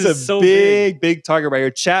is a so big target right here.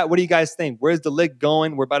 Chat, what do you guys think? Where's De Ligt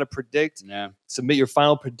going? We're about to predict. Yeah. Submit your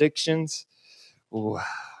final predictions. Ooh.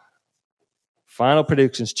 Final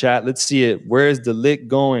predictions, chat. Let's see it. Where's De Ligt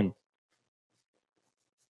going?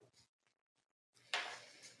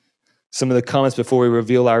 Some of the comments before we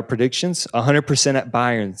reveal our predictions. 100% at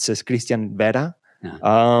Bayern, says Christian Vera.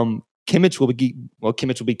 Yeah. Kimmich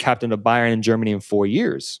will be captain of Bayern in Germany in 4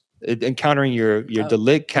 years. Encountering your De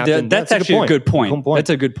Ligt captain. That's actually a good point. That's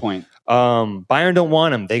a good point. Bayern don't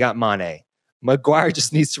want him. They got Mane. Maguire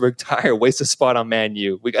just needs to retire. Waste a spot on Man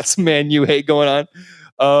U. We got some Man U hate going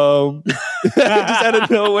on. Just out of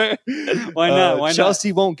nowhere. Why not?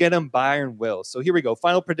 Chelsea won't get him. Bayern will. So here we go.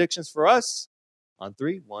 Final predictions for us. On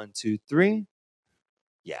 3. 1, 2, 3.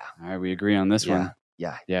 Yeah. All right, we agree on this one.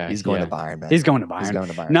 Yeah. He's going to Bayern, man. He's going to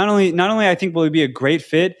Bayern. Not only I think will he be a great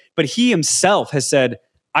fit, but he himself has said,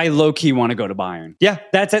 I low-key want to go to Bayern. Yeah.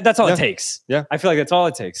 That's it. That's all it takes. Yeah. I feel like that's all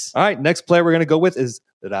it takes. All right, next player we're going to go with is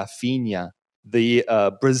Rafinha, the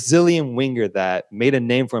Brazilian winger that made a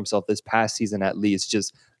name for himself this past season at Leeds,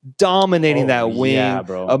 just dominating that wing.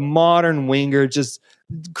 Bro. A modern winger, just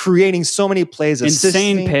creating so many plays.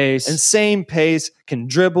 Insane pace. Can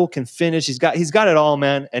dribble, can finish. He's got it all,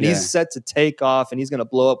 man. And he's set to take off, and he's going to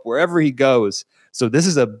blow up wherever he goes. So this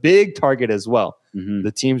is a big target as well. Mm-hmm.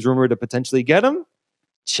 The team's rumored to potentially get him.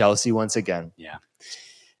 Chelsea once again. Yeah.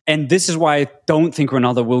 And this is why I don't think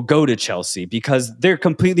Ronaldo will go to Chelsea, because they're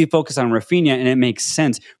completely focused on Rafinha, and it makes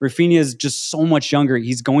sense. Rafinha is just so much younger.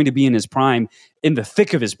 He's going to be in his prime, in the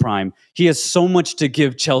thick of his prime. He has so much to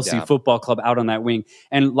give Chelsea Football Club out on that wing.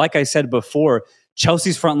 And like I said before,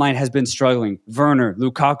 Chelsea's front line has been struggling. Werner,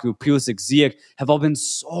 Lukaku, Pulisic, Ziyech have all been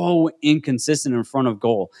so inconsistent in front of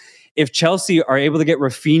goal. If Chelsea are able to get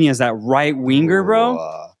Rafinha as that right winger,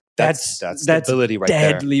 bro, that's stability right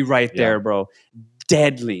there. Deadly right there, bro.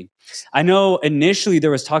 Deadly. I know initially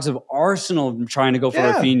there was talks of Arsenal trying to go for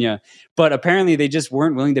Rafinha, but apparently they just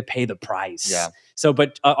weren't willing to pay the price. Yeah. So,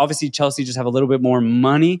 but obviously Chelsea just have a little bit more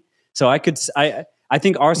money. So I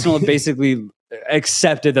think Arsenal basically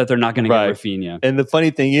accepted that they're not going to get Rafinha. And the funny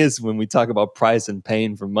thing is, when we talk about price and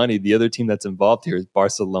paying for money, the other team that's involved here is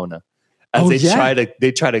Barcelona. as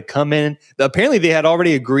they try to come in. Apparently, they had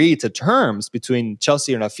already agreed to terms between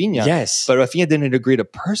Chelsea and Rafinha. Yes. But Rafinha didn't agree to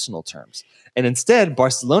personal terms. And instead,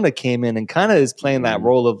 Barcelona came in and kind of is playing that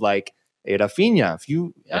role of like, hey, Rafinha,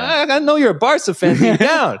 I know you're a Barca fan, deep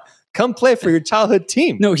down. Come play for your childhood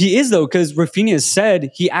team. No, he is, though, because Rafinha said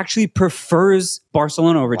he actually prefers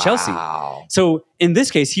Barcelona over Chelsea. So in this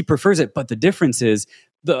case, he prefers it. But the difference is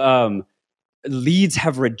the Leeds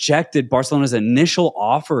have rejected Barcelona's initial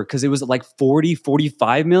offer because it was like 40,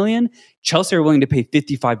 45 million. Chelsea are willing to pay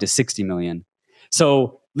 55 to 60 million.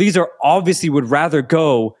 So Leeds are obviously would rather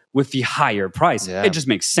go with the higher price. Yeah. It just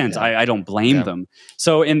makes sense. Yeah. I don't blame them.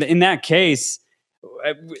 So in that case,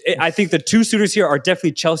 I think the two suitors here are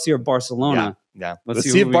definitely Chelsea or Barcelona. Yeah. Let's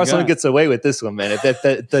see if Barcelona gets away with this one, man. If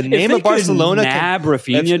the name of Barcelona nab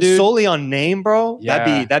Rafinha, dude, solely on name, bro,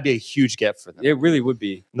 that'd be a huge get for them. It really would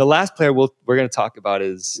be. And the last player we're going to talk about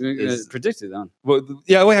is predicted on. Well,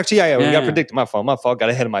 we got predicted. My fault. Got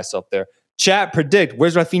ahead of myself there. Chat, predict.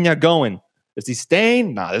 Where's Rafinha going? Is he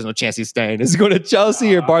staying? Nah, there's no chance he's staying. Is he going to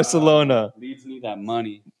Chelsea or Barcelona? Leeds need that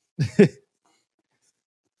money.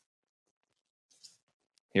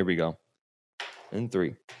 Here we go. In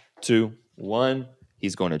 3, 2, 1.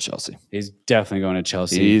 He's going to Chelsea. He's definitely going to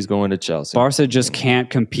Chelsea. He's going to Chelsea. Barca just can't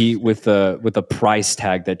compete with the price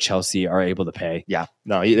tag that Chelsea are able to pay. Yeah,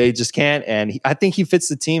 no, they just can't. And I think he fits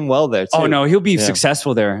the team well there, too. Oh, no, he'll be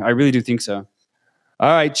successful there. I really do think so. All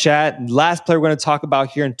right, chat. Last player we're going to talk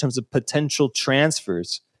about here in terms of potential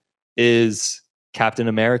transfers is Captain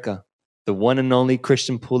America, the one and only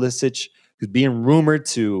Christian Pulisic, who's being rumored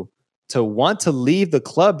to want to leave the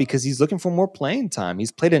club because he's looking for more playing time.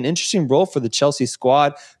 He's played an interesting role for the Chelsea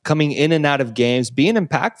squad, coming in and out of games, being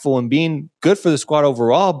impactful and being good for the squad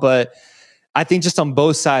overall. But I think just on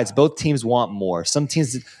both sides, both teams want more. Some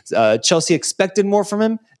teams, Chelsea expected more from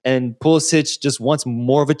him, and Pulisic just wants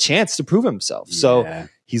more of a chance to prove himself. Yeah. So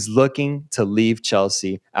he's looking to leave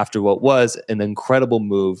Chelsea after what was an incredible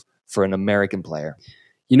move for an American player.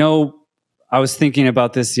 You know, I was thinking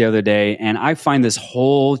about this the other day, and I find this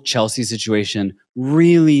whole Chelsea situation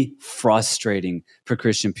really frustrating for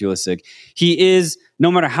Christian Pulisic. He is,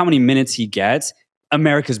 no matter how many minutes he gets,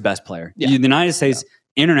 America's best player. Yeah. The United States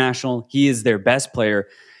international, he is their best player,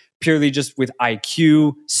 purely just with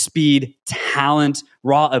IQ, speed, talent,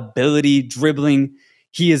 raw ability, dribbling.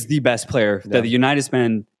 He is the best player that the United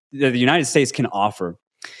States can offer.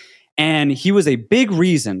 And he was a big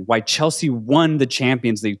reason why Chelsea won the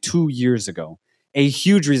Champions League 2 years ago. A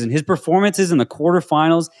huge reason. His performances in the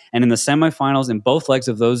quarterfinals and in the semifinals in both legs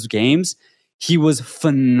of those games, he was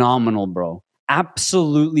phenomenal, bro.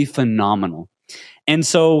 Absolutely phenomenal. And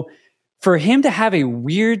so for him to have a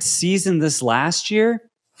weird season this last year,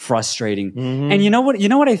 frustrating. Mm-hmm. And you know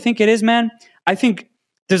what I think it is, man? I think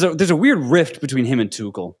there's a weird rift between him and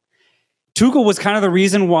Tuchel. Tuchel was kind of the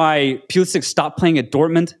reason why Pulisic stopped playing at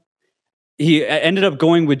Dortmund. He ended up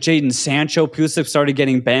going with Jadon Sancho. Pulisic started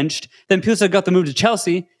getting benched. Then Pulisic got the move to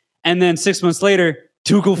Chelsea. And then 6 months later,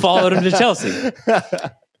 Tuchel followed him to Chelsea.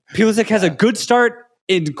 Pulisic has a good start,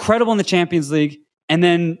 incredible in the Champions League, and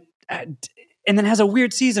then has a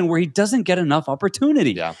weird season where he doesn't get enough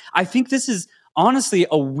opportunity. Yeah. I think this is honestly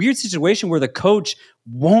a weird situation where the coach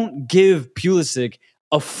won't give Pulisic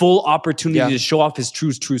a full opportunity to show off his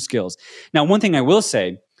true skills. Now, one thing I will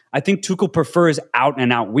say, I think Tuchel prefers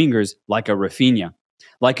out-and-out wingers like a Rafinha,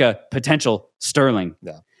 like a potential Sterling.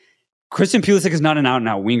 Yeah. Christian Pulisic is not an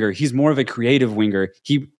out-and-out winger. He's more of a creative winger.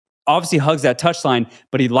 He obviously hugs that touchline,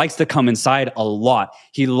 but he likes to come inside a lot.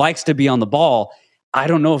 He likes to be on the ball. I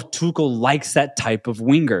don't know if Tuchel likes that type of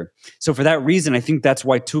winger. So for that reason, I think that's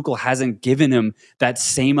why Tuchel hasn't given him that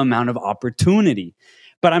same amount of opportunity.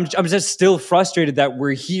 But I'm just still frustrated that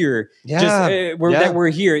we're here. That we're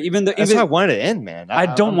here. That's how I wanted to end, man. I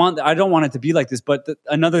don't want it to be like this. But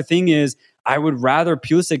another thing is, I would rather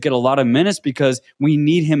Pulisic get a lot of minutes because we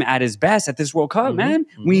need him at his best at this World Cup, man.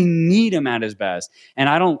 Mm-hmm. We need him at his best, and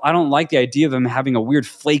I don't like the idea of him having a weird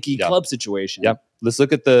flaky club situation. Yep. Let's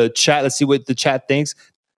look at the chat. Let's see what the chat thinks.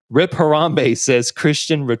 Rip Harambe says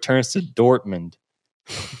Christian returns to Dortmund.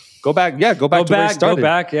 Go back to where he started. Go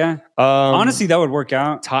back, yeah. Honestly, that would work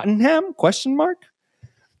out. Tottenham? ? Ant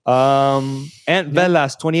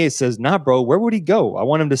Velas 28 says, nah, bro, where would he go? I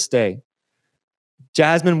want him to stay.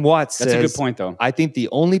 Jasmine Watts says, that's a good point, though. I think the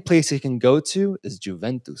only place he can go to is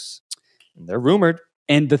Juventus. And they're rumored.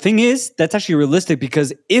 And the thing is, that's actually realistic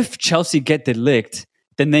because if Chelsea get De Ligt,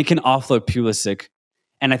 then they can offload Pulisic.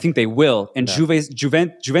 and I think they will. And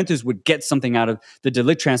Juventus would get something out of the De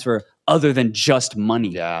Ligt transfer other than just money.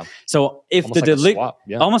 Yeah. So if Almost the like De a Ligt, swap,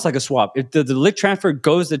 yeah. almost like a swap, if the De Ligt transfer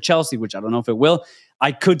goes to Chelsea, which I don't know if it will,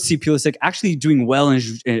 I could see Pulisic actually doing well at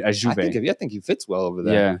Juve. I think he fits well over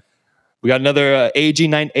there. Yeah. We got another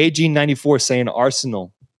AG94 saying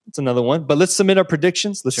Arsenal. That's another one. But let's submit our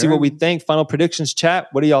predictions. Let's see what we think. Final predictions, chat.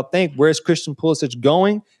 What do y'all think? Where's Christian Pulisic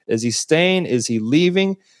going? Is he staying? Is he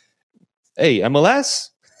leaving? Hey, MLS?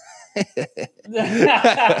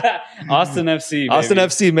 Austin FC. Baby. Austin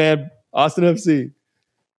FC, man. Austin FC.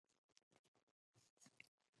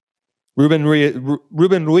 Ruben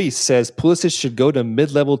Ruiz says Pulisic should go to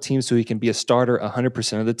mid-level teams so he can be a starter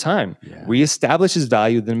 100% of the time. Yeah. Reestablish his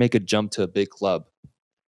value, then make a jump to a big club.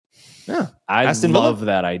 Yeah, I love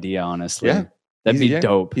that idea, honestly. Yeah. That'd be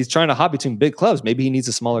dope. He's trying to hop between big clubs. Maybe he needs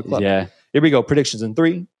a smaller club. Yeah. Here we go. Predictions in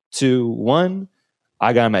 3, 2, 1.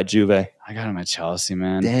 I got him at Juve. I got him at Chelsea,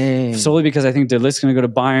 man. Dang. Solely because I think De Ligt's going to go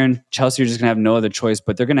to Bayern. Chelsea are just going to have no other choice,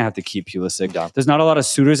 but they're going to have to keep Pulisic. Yeah. There's not a lot of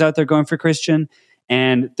suitors out there going for Christian,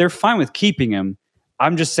 and they're fine with keeping him.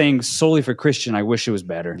 I'm just saying solely for Christian, I wish it was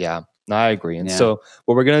better. Yeah. No, I agree. And so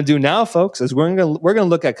what we're going to do now, folks, is we're going to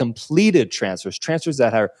look at completed transfers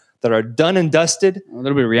that are done and dusted. A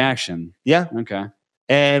little bit of reaction. Yeah. Okay.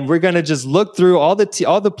 And we're going to just look through all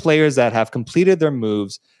the players that have completed their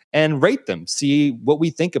moves and rate them, see what we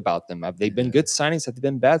think about them. Have they been good signings? Have they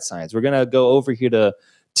been bad signings? We're going to go over here to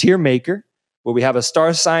Tier Maker, where we have a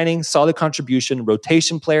star signing, solid contribution,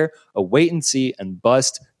 rotation player, a wait and see, and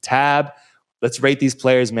bust tab. Let's rate these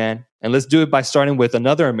players, man. And let's do it by starting with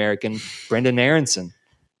another American, Brenden Aaronson.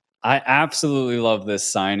 I absolutely love this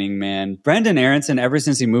signing, man. Brenden Aaronson, ever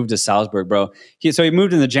since he moved to Salzburg, bro. He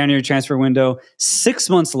moved in the January transfer window. 6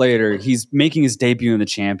 months later, he's making his debut in the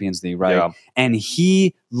Champions League, right? Yeah. And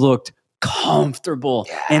he looked comfortable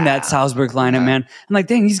in that Salzburg lineup, man. I'm like,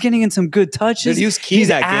 dang, he's getting in some good touches. Dude, he was key in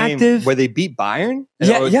that active game where they beat Bayern.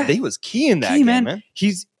 Yeah. He was key in that game, man.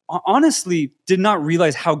 He's honestly did not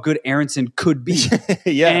realize how good Aaronson could be.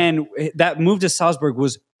 And that move to Salzburg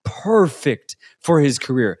was perfect for his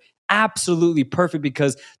career. Absolutely perfect,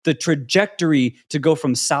 because the trajectory to go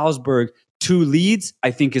from Salzburg to Leeds,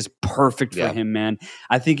 I think, is perfect for him, man.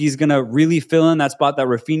 I think he's going to really fill in that spot that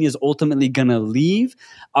Rafinha is ultimately going to leave.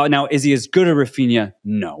 Now, is he as good as Rafinha?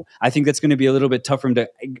 No. I think that's going to be a little bit tough for him to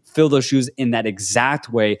fill those shoes in that exact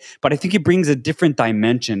way, but I think he brings a different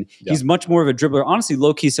dimension. Yeah. He's much more of a dribbler, honestly,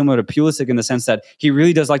 low-key similar to Pulisic in the sense that he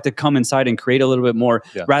really does like to come inside and create a little bit more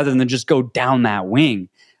rather than just go down that wing.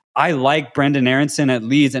 I like Brenden Aaronson at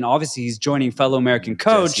Leeds, and obviously he's joining fellow American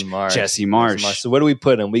coach Jesse Marsch. So what do we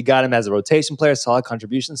put him? We got him as a rotation player, solid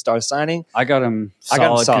contribution, star signing. I got him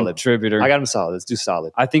solid contributor. I got him solid. Let's do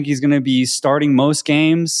solid. I think he's going to be starting most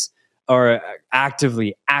games or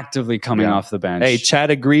actively coming off the bench. Hey,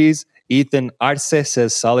 Chad agrees. Ethan Arce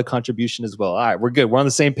says solid contribution as well. All right, we're good. We're on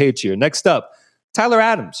the same page here. Next up, Tyler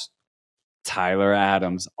Adams. Tyler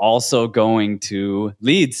Adams also going to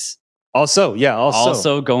Leeds. Also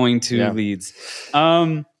going to Leeds.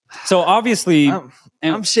 So obviously,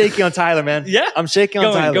 I'm shaky on Tyler, man. Yeah, I'm shaky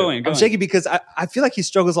on Tyler. I'm shaky because I feel like he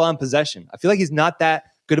struggles a lot in possession. I feel like he's not that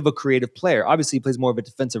good of a creative player. Obviously, he plays more of a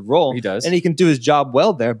defensive role. He does, and he can do his job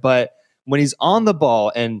well there. But when he's on the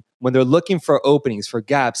ball and when they're looking for openings, for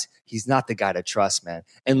gaps, he's not the guy to trust, man.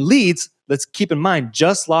 And Leeds, let's keep in mind,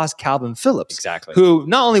 just lost Calvin Phillips. Exactly. Who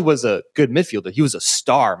not only was a good midfielder, he was a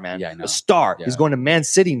star, man. Yeah, I know. A star. Yeah. He's going to Man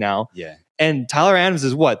City now. Yeah. And Tyler Adams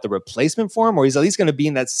is what? The replacement for him? Or he's at least going to be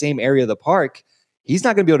in that same area of the park. He's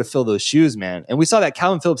not going to be able to fill those shoes, man. And we saw that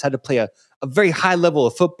Calvin Phillips had to play a very high level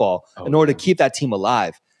of football in order to keep that team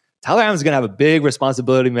alive. Tyler Adams is going to have a big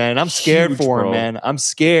responsibility, man. I'm scared for him, man. I'm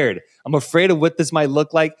scared. I'm afraid of what this might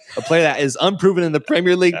look like. A player that is unproven in the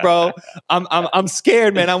Premier League, bro. I'm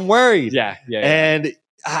scared, man. I'm worried. Yeah. And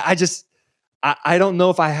I don't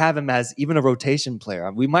know if I have him as even a rotation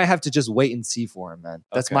player. We might have to just wait and see for him, man.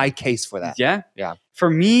 That's my case for that. Yeah? Yeah.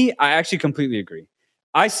 For me, I actually completely agree.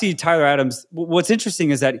 I see Tyler Adams. What's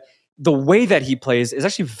interesting is that the way that he plays is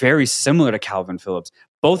actually very similar to Calvin Phillips.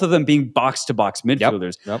 Both of them being box-to-box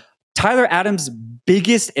midfielders. Yep. Tyler Adams'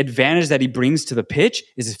 biggest advantage that he brings to the pitch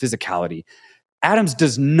is his physicality. Adams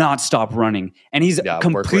does not stop running, and he's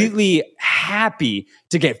completely happy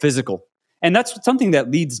to get physical. And that's something that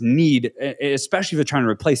Leeds need, especially if they're trying to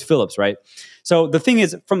replace Phillips, right? So the thing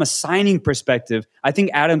is, from a signing perspective, I think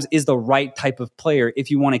Adams is the right type of player if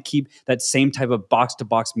you want to keep that same type of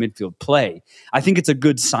box-to-box midfield play. I think it's a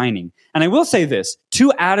good signing. And I will say this,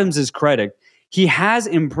 to Adams' credit, he has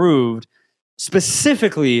improved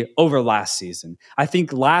specifically over last season. I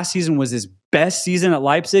think last season was his best season at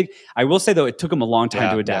Leipzig. I will say though, it took him a long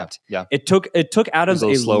time to adapt. Yeah. It took Adams a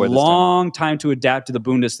long time to adapt to the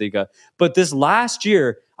Bundesliga. But this last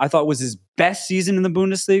year, I thought was his best season in the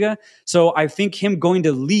Bundesliga. So I think him going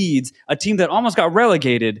to Leeds, a team that almost got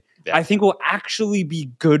relegated, I think will actually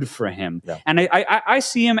be good for him. Yeah. And I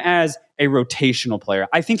see him as a rotational player.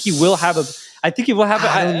 I think he will have I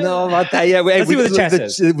don't know about that. Yeah, let's see what the chat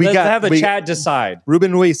says. Let's have the chat decide.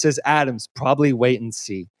 Ruben Ruiz says Adams, probably wait and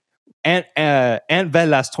see. And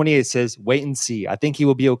Velas 28 says wait and see. I think he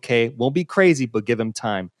will be okay. Won't be crazy, but give him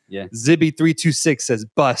time. Yeah. Zibby 326 says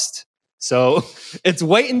bust. So it's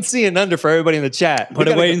wait and see and under for everybody in the chat. Put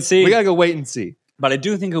it wait and see. We gotta go wait and see. But I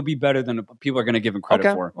do think he'll be better than people are going to give him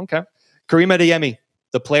credit for. Okay. Karim Adeyemi,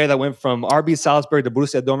 the player that went from RB Salzburg to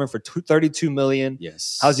Borussia Dortmund for $32 million.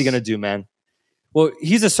 Yes. How's he going to do, man? Well,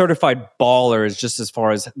 he's a certified baller just as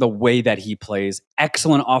far as the way that he plays.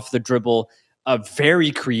 Excellent off the dribble,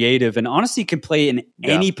 very creative, and honestly can play in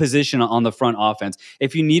any position on the front offense.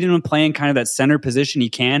 If you need him to play in kind of that center position, he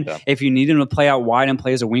can. Yeah. If you need him to play out wide and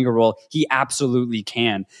play as a winger role, he absolutely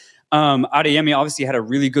can. Adeyemi obviously had a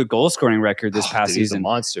really good goal scoring record this past season. He's a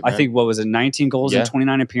monster, man. I think 19 goals in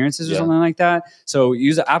 29 appearances or something like that. So he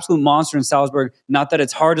was an absolute monster in Salzburg. Not that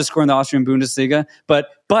it's hard to score in the Austrian Bundesliga,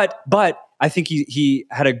 but I think he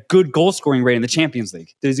had a good goal scoring rate in the Champions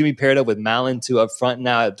League. He's going to be paired up with Malin too up front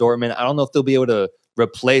now at Dortmund. I don't know if they'll be able to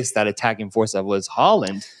replace that attacking force that was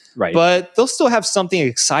Haaland. Right. But they'll still have something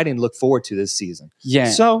exciting to look forward to this season. Yeah.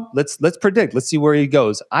 So let's predict. Let's see where he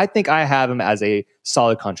goes. I think I have him as a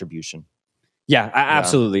solid contribution. Yeah,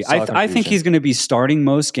 absolutely. I think he's going to be starting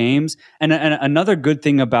most games. And another good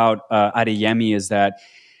thing about Adeyemi is that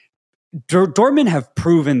Dortmund have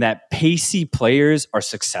proven that pacey players are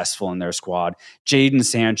successful in their squad. Jadon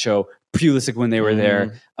Sancho, Pulisic when they were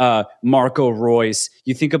there, Marco Reus.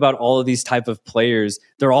 You think about all of these type of players,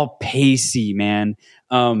 they're all pacey, man.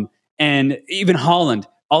 And even Haaland,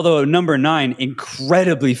 although number 9,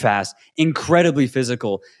 incredibly fast, incredibly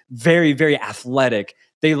physical, very, very athletic.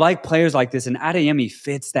 They like players like this, and Adeyemi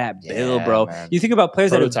fits that bill, bro. Man. You think about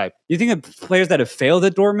players that have failed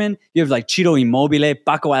at Dortmund. You have like Ciro Immobile,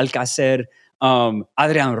 Paco Alcácer,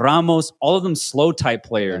 Adrian Ramos, all of them slow type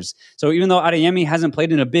players. Yeah. So even though Adeyemi hasn't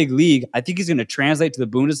played in a big league, I think he's going to translate to the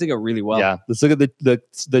Bundesliga really well. Yeah, let's look at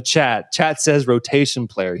the chat. Chat says rotation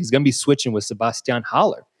player. He's going to be switching with Sebastian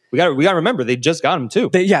Haller. We got to remember they just got him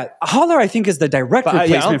too. Haller I think is the direct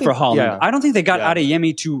replacement for Haaland. Yeah. I don't think they got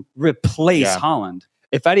Adeyemi to replace Haaland.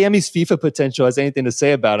 If Adeyemi's FIFA potential has anything to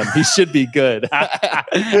say about him, he should be good.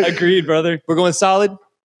 Agreed, brother. We're going solid?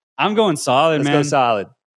 I'm going solid, man. Let's go solid.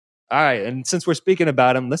 All right, and since we're speaking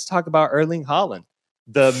about him, let's talk about Erling Haaland,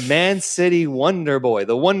 the Man City wonder boy,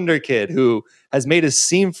 the wonder kid who has made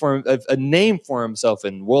a name for himself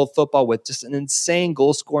in world football with just an insane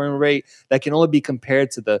goal-scoring rate that can only be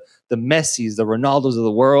compared to the Messis, the Ronaldos of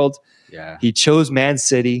the world. Yeah. He chose Man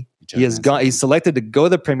City. He's selected to go to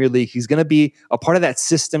the Premier League. He's going to be a part of that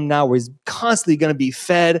system now where he's constantly going to be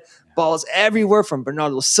fed balls everywhere from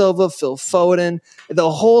Bernardo Silva, Phil Foden. The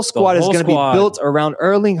whole squad is going to be built around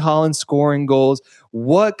Erling Haaland scoring goals.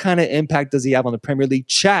 What kind of impact does he have on the Premier League?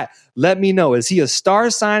 Chat, let me know. Is he a star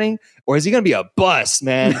signing or is he going to be a bust,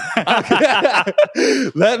 man?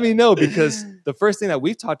 Let me know, because the first thing that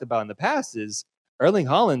we've talked about in the past is Erling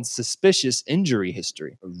Haaland's suspicious injury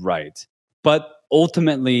history. Right. But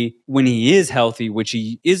ultimately, when he is healthy, which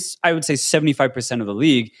he is, I would say 75% of the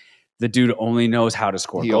league, the dude only knows how to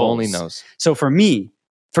score goals. He only knows. So for me,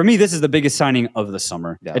 this is the biggest signing of the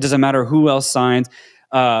summer. Yeah. It doesn't matter who else signs.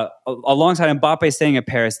 Alongside Mbappe staying at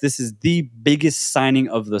Paris, this is the biggest signing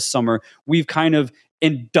of the summer. We've kind of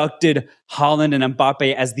inducted Haaland and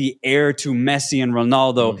Mbappe as the heir to Messi and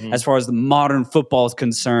Ronaldo as far as the modern football is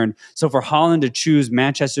concerned. So for Haaland to choose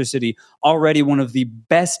Manchester City, already one of the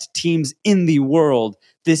best teams in the world,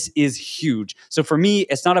 this is huge. So for me,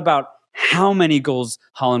 it's not about how many goals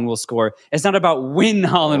Haaland will score. It's not about when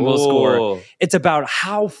Haaland will score. It's about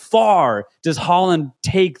how far does Haaland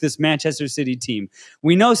take this Manchester City team.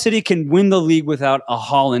 We know City can win the league without a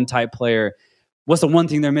Haaland-type player. What's the one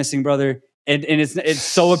thing they're missing, brother? And it's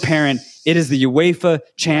so apparent. It is the UEFA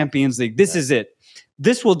Champions League. This is it.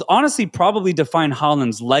 This will honestly probably define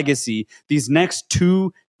Haaland's legacy these next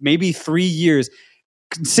 2, maybe 3 years.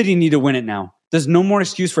 City need to win it now. There's no more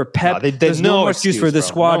excuse for Pep. There's no more excuse for the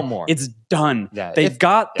squad. No more. It's done. Yeah, They've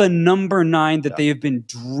got the number 9 that they have been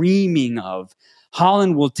dreaming of.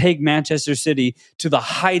 Haaland will take Manchester City to the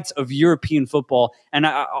heights of European football. And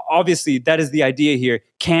obviously, that is the idea here.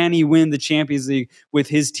 Can he win the Champions League with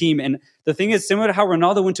his team? And the thing is, similar to how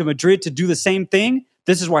Ronaldo went to Madrid to do the same thing,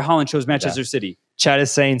 this is why Haaland chose Manchester City. Chad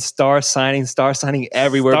is saying star signing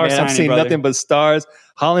everywhere, Star man. I'm signing, seeing brother. nothing but stars.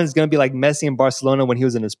 Haaland's going to be like Messi in Barcelona when he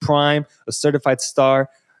was in his prime, a certified star.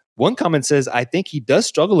 One comment says, I think he does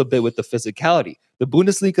struggle a bit with the physicality. The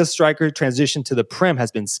Bundesliga striker transition to the Prem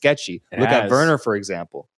has been sketchy. Look at has. Werner, for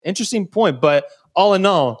example. Interesting point, but all in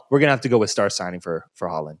all, we're going to have to go with star signing for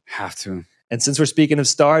Haaland. Have to. And since we're speaking of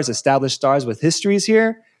stars, established stars with histories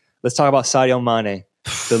here, let's talk about Sadio Mane,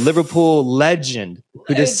 the Liverpool legend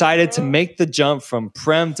who decided to make the jump from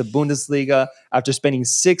Prem to Bundesliga after spending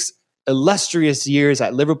 6 illustrious years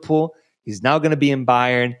at Liverpool. He's now going to be in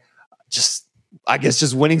Bayern. Just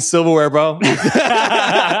winning silverware, bro.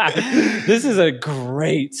 This is a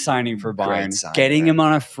great signing for Bayern. signing, Getting man. him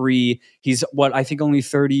on a free. He's I think only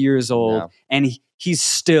 30 years old. Yeah. And he's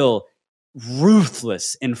still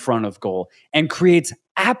ruthless in front of goal and creates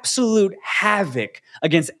absolute havoc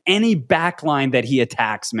against any backline that he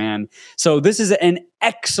attacks, man. So this is an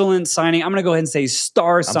excellent signing. I'm going to go ahead and say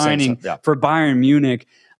star signing so, yeah. for Bayern Munich.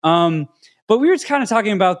 But we were just kind of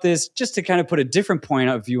talking about this just to kind of put a different point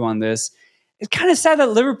of view on this. It's kind of sad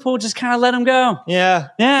that Liverpool just kind of let him go. Yeah.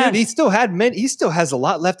 Yeah. Dude, he still has a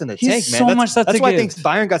lot left in the He tank, has man. so much left That's to why I give. think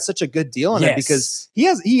Bayern got such a good deal on him, Yes. because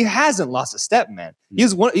he hasn't lost a step, man. He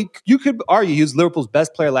was you could argue he was Liverpool's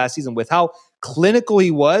best player last season with how clinical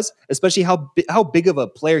he was, especially how big of a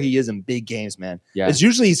player he is in big games, man. Yeah. It's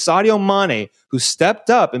usually Sadio Mane who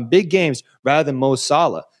stepped up in big games rather than Mo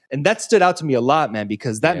Salah. And that stood out to me a lot, man,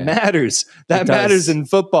 because that matters. That It matters does. in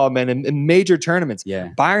football, man, in major tournaments. Yeah.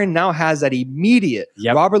 Bayern now has that immediate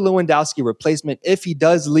Yep. Robert Lewandowski replacement if he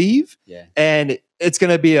does leave. Yeah. And it's going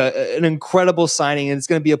to be an incredible signing. And it's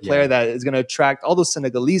going to be a player Yeah. that is going to attract all those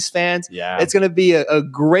Senegalese fans. Yeah. It's going to be a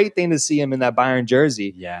great thing to see him in that Bayern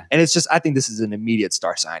jersey. Yeah. And it's just, I think this is an immediate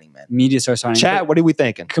star signing, man. Media star signing. Chat, what are we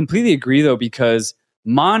thinking? Completely agree, though, because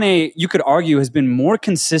Mane, you could argue, has been more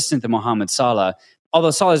consistent than Mohamed Salah, although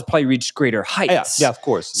Salah has probably reached greater heights. Yeah, of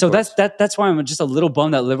course. So that's why I'm just a little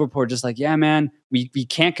bummed that Liverpool are just like, yeah, man, we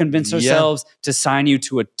can't convince ourselves to sign you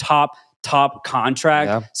to a top contract.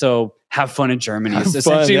 Yeah. So have fun in Germany. Have Is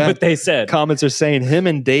fun, essentially yeah. what they said. Comments are saying him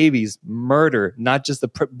and Davies murder not just the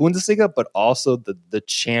Bundesliga, but also the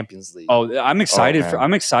Champions League. Oh, I'm excited man.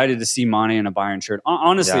 I'm excited to see Mane in a Bayern shirt.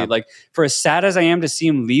 Honestly, Yeah. like for as sad as I am to see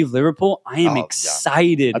him leave Liverpool, I am Oh, yeah.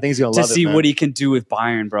 excited I think he's going to love it, see man. what he can do with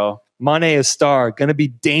Bayern, bro. Mane, a star, going to be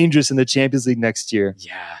dangerous in the Champions League next year.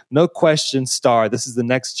 Yeah. No question, star. This is the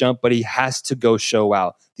next jump, but he has to go show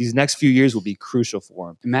out. These next few years will be crucial for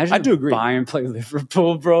him. Imagine I if do agree. Bayern play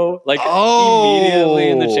Liverpool, bro. Like Oh. immediately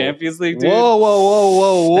in the Champions League, dude.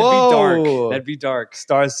 Whoa. That'd be dark.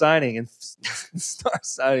 Star signing and star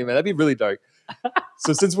signing, man. That'd be really dark.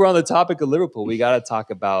 So since we're on the topic of Liverpool, we got to talk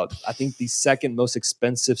about, I think, the second most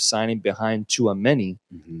expensive signing behind Tchouaméni,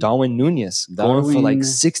 Darwin Núñez, going for like Darwin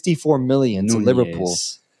 64 million to Núñez. Liverpool.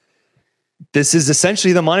 This is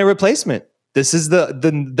essentially the Mane replacement. This is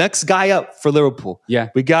the next guy up for Liverpool.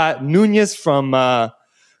 Yeah. We got Núñez from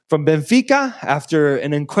Benfica after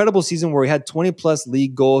an incredible season where he had 20-plus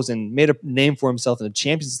league goals and made a name for himself in the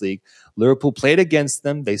Champions League. Liverpool played against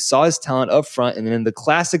them. They saw his talent up front, and then in the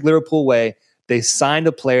classic Liverpool way, they signed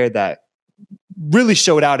a player that really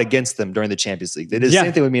showed out against them during the Champions League. They did the Yeah.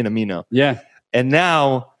 same thing with Minamino. Yeah. And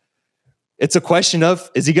now it's a question of,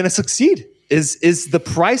 is he going to succeed? Is the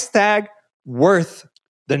price tag worth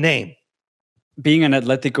the name? Being an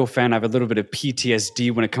Atletico fan, I have a little bit of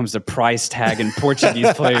PTSD when it comes to price tag and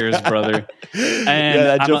Portuguese players, brother.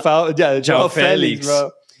 And João Felix,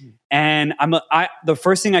 bro. And the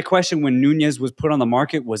first thing I questioned when Núñez was put on the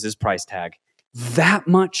market was his price tag. That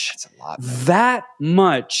much? That's a lot, man. That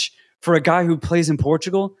much for a guy who plays in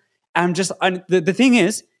Portugal? The thing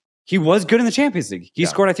is, he was good in the Champions League. He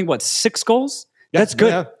scored, I think, 6 goals? That's good.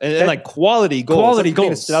 Yeah. And like quality goals. Quality That's the thing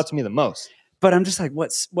that goals. stood out to me the most. But I'm just like,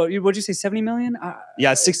 what'd you say, 70 million?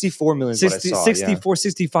 Yeah, 64 million is what I saw. 64,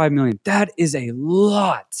 65 million. That is a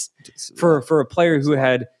lot for a player who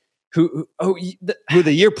had who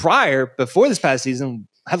the year prior, before this past season,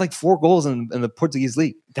 had like 4 goals in the Portuguese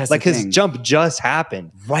league. That's like the his thing. jump just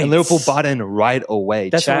happened. Right. And Liverpool bought in right away.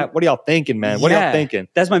 That's Chat, what are y'all thinking, man? What are y'all thinking?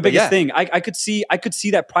 That's my biggest yeah. thing. I could see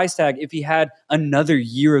that price tag if he had another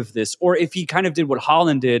year of this, or if he kind of did what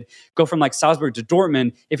Haaland did, go from like Salzburg to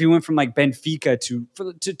Dortmund. If he went from like Benfica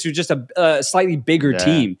to just a slightly bigger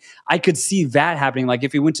team, I could see that happening. Like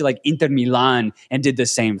if he went to like Inter Milan and did the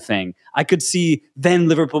same thing, I could see then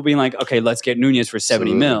Liverpool being like, okay, let's get Núñez for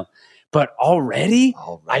 70 mil. But already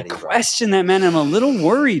I question that, man. I'm a little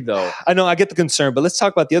worried, though. I know, I get the concern, but let's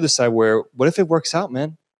talk about the other side where, what if it works out,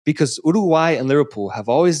 man? Because Uruguay and Liverpool have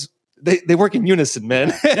always they work in unison,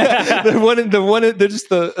 man. They're just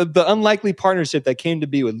the unlikely partnership that came to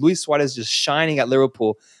be with Luis Suarez just shining at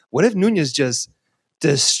Liverpool. What if Nunez just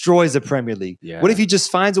destroys the Premier League? Yeah. What if he just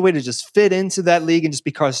finds a way to just fit into that league and just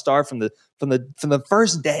become a star from the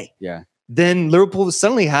first day? Yeah. Then Liverpool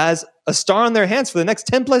suddenly has a star on their hands for the next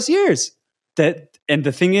 10 plus years. And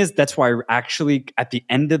the thing is, that's why I actually, at the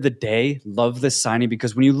end of the day, love this signing,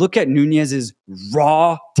 because when you look at Nunez's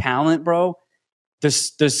raw talent, bro,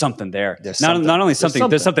 there's something there. Not only something,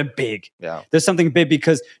 there's something big. Yeah. There's something big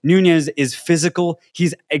because Nunez is physical.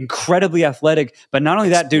 He's incredibly athletic. But not only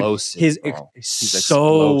that, dude, he's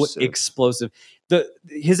so explosive.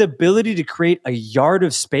 His ability to create a yard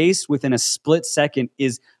of space within a split second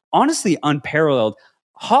is honestly unparalleled.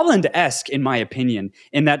 Haaland-esque, in my opinion,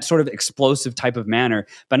 in that sort of explosive type of manner.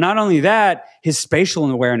 But not only that, his spatial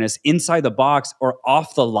awareness inside the box or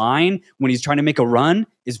off the line when he's trying to make a run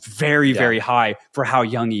is very, very high for how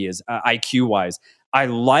young he is, IQ-wise. I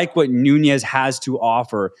like what Nunez has to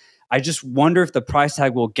offer. I just wonder if the price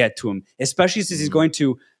tag will get to him, especially since he's going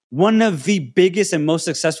to one of the biggest and most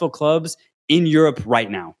successful clubs in Europe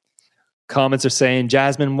right now. Comments are saying,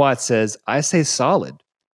 Jasmine Watt says, I say solid.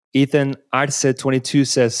 Ethan Arce22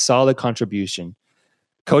 says solid contribution.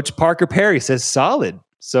 Coach Parker Perry says solid.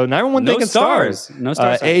 So now everyone thinking stars. No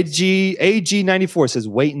stars. AG94 says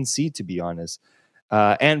wait and see, to be honest.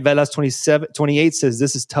 Ant Velas 28 says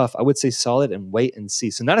this is tough. I would say solid and wait and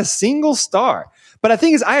see. So not a single star. But the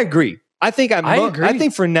thing is, I agree. I think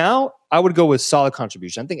for now, I would go with solid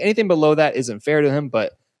contribution. I think anything below that isn't fair to him,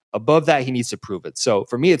 but above that, he needs to prove it. So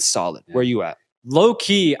for me, it's solid. Yeah. Where are you at? Low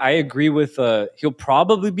key, I agree with he'll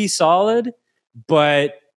probably be solid,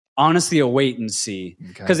 but honestly, a wait and see.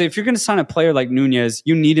 Because if you're going to sign a player like Nunez,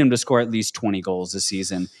 you need him to score at least 20 goals this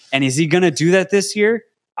season. And is he going to do that this year?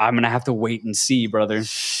 I'm going to have to wait and see, brother.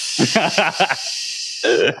 So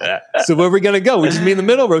where are we going to go? We just meet in the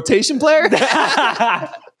middle, rotation player?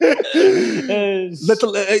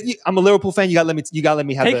 I'm a Liverpool fan. You got to let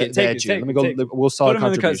me have the edge here. Let me go. We'll solid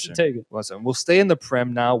contribution. We'll stay in the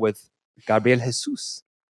Prem now with Gabriel Jesus.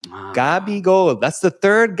 Gabi goal. That's the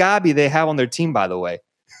third Gabi they have on their team, by the way.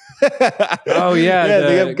 Oh, yeah.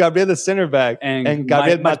 They have Gabriel, the center back, and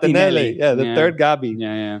Gabriel Martinelli. Yeah, the third Gabi.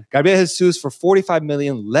 Yeah. Gabriel Jesus for 45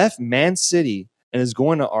 million left Man City and is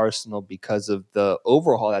going to Arsenal because of the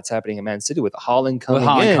overhaul that's happening in Man City with Haaland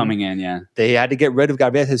coming in. Yeah. They had to get rid of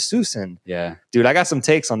Gabriel Jesus. And dude, I got some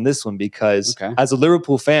takes on this one because as a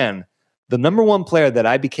Liverpool fan, the number one player that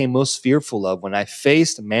I became most fearful of when we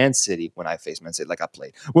faced Man City, when we faced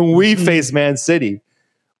Man City,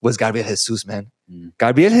 was Gabriel Jesus, man.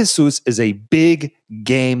 Gabriel Jesus is a big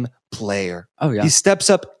game player. Oh, yeah. He steps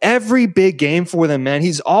up every big game for them, man.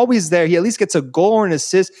 He's always there. He at least gets a goal or an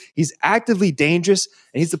assist. He's actively dangerous,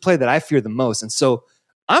 and he's the player that I fear the most. And so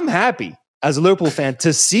I'm happy as a Liverpool fan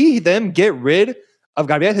to see them get rid of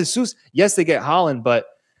Gabriel Jesus. Yes, they get Haaland, but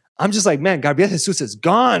I'm just like, man, Gabriel Jesus is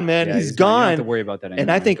gone, man. Yeah, he's gone. You don't have to worry about that anymore.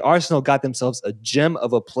 And I think Arsenal got themselves a gem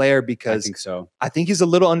of a player because I think he's a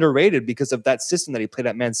little underrated because of that system that he played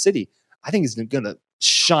at Man City. I think he's going to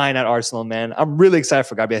shine at Arsenal, man. I'm really excited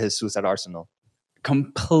for Gabriel Jesus at Arsenal.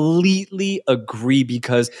 Completely agree,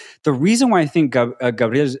 because the reason why I think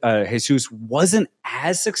Gabriel Jesus wasn't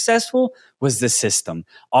as successful was the system.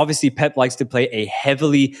 Obviously, Pep likes to play a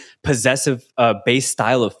heavily possessive based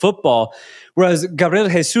style of football, whereas Gabriel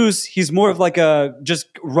Jesus, he's more of like a just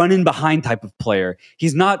run in behind type of player.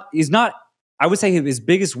 He's not. I would say his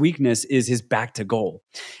biggest weakness is his back to goal.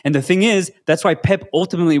 And the thing is, that's why Pep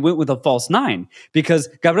ultimately went with a false nine, because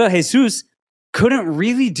Gabriel Jesus couldn't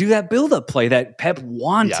really do that build-up play that Pep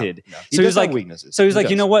wanted. Yeah. So he's like, weaknesses. So he's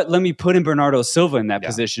like, you know what? Let me put in Bernardo Silva in that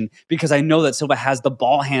position because I know that Silva has the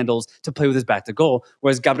ball handles to play with his back to goal,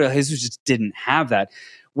 whereas Gabriel Jesus just didn't have that.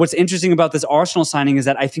 What's interesting about this Arsenal signing is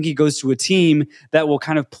that I think he goes to a team that will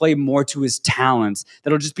kind of play more to his talents,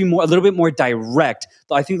 that'll just be a little bit more direct.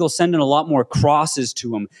 I think they'll send in a lot more crosses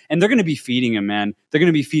to him, and they're going to be feeding him, man. They're going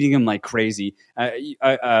to be feeding him like crazy.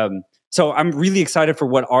 So I'm really excited for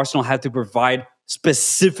what Arsenal have to provide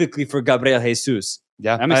specifically for Gabriel Jesus.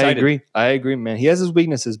 Yeah, I'm excited. I agree, man. He has his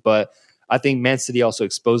weaknesses, but I think Man City also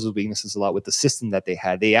exposes weaknesses a lot with the system that they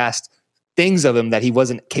had. They asked things of him that he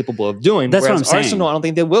wasn't capable of doing. That's what I'm saying. Arsenal, I don't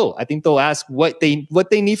think they will. I think they'll ask what they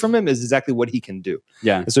need from him is exactly what he can do.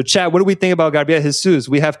 Yeah. And so, Chad, what do we think about Gabriel Jesus?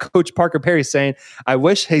 We have Coach Parker Perry saying, I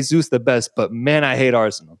wish Jesus the best, but man, I hate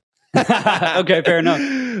Arsenal. Okay, fair enough.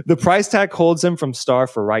 The price tag holds him from star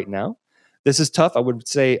for right now. This is tough. I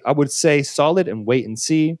would say solid and wait and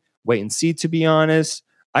see. Wait and see, to be honest.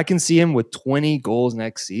 I can see him with 20 goals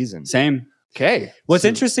next season. Same. Okay. What's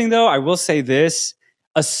interesting, though, I will say this.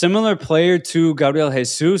 A similar player to Gabriel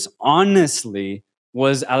Jesus, honestly,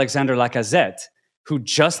 was Alexander Lacazette, who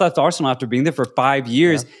just left Arsenal after being there for 5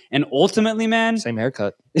 years. Yeah. And ultimately, man... Same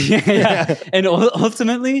haircut. yeah. And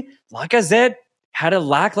ultimately, Lacazette had a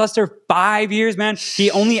lackluster 5 years, man.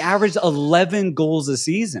 He only averaged 11 goals a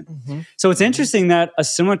season. Mm-hmm. So it's interesting that a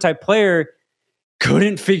similar type player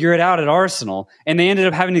couldn't figure it out at Arsenal, and they ended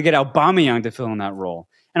up having to get Aubameyang to fill in that role.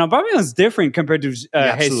 And Aubameyang is different compared to Jesus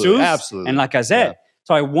and Lacazette. Yeah.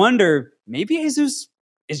 So I wonder, maybe Jesus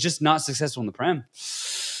is just not successful in the Prem.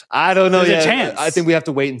 I don't know. There's a chance. I think we have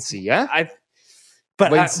to wait and see. Yeah.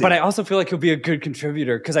 But I also feel like he'll be a good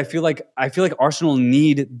contributor because I feel like Arsenal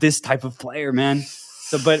need this type of player, man.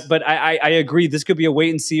 So, but I agree. This could be a wait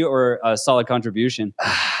and see or a solid contribution.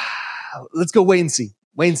 Let's go wait and see.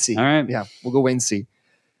 Wait and see. All right. Yeah, we'll go wait and see.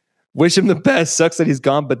 Wish him the best. Sucks that he's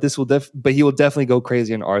gone, but he will definitely go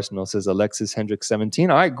crazy in Arsenal, says Alexis Hendrick 17.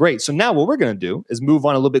 All right, great. So now what we're gonna do is move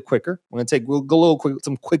on a little bit quicker. We'll go a little quick,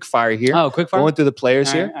 some quick fire here. Oh, quick fire. Going through the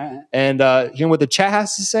players here and hearing what the chat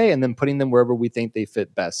has to say, and then putting them wherever we think they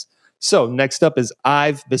fit best. So next up is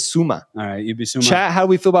Yves Bissouma. All right, you Bissouma. Chat, how do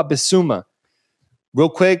we feel about Bissouma? Real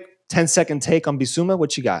quick, 10-second take on Bissouma.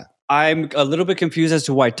 What you got? I'm a little bit confused as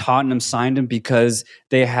to why Tottenham signed him because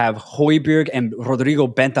they have Højbjerg and Rodrigo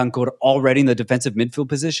Bentancur already in the defensive midfield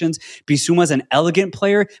positions. Bissouma's an elegant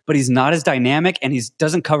player, but he's not as dynamic and he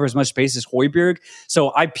doesn't cover as much space as Højbjerg.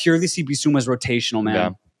 So I purely see Bissouma as rotational,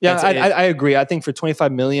 man. Yeah, I agree. I think for 25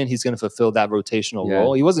 million, he's going to fulfill that rotational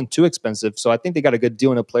role. He wasn't too expensive, so I think they got a good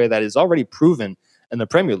deal on a player that is already proven in the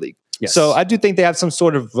Premier League. Yes. So I do think they have some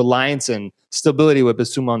sort of reliance and stability with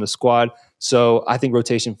Bissouma on the squad. So I think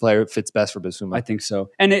rotation player fits best for Bissouma. I think so.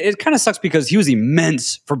 And it kind of sucks because he was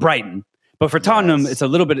immense for Brighton. But for Tottenham, it's a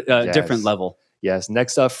little bit different level. Yes.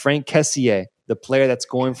 Next up, Frank Kessié, the player that's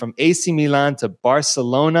going from AC Milan to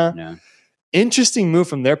Barcelona. Yeah. Interesting move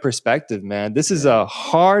from their perspective, man. This is a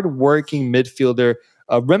hard-working midfielder,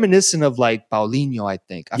 reminiscent of like Paulinho, I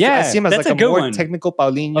think. I see him as like a more technical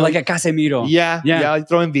Paulinho. Or like a Casemiro. Yeah.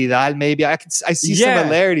 Throw in Vidal, maybe. I see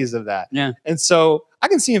similarities of that. Yeah. And so I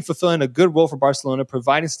can see him fulfilling a good role for Barcelona,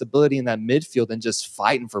 providing stability in that midfield and just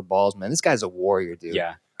fighting for balls, man. This guy's a warrior, dude.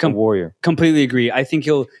 Yeah. A warrior. Completely agree. I think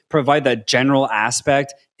he'll provide that general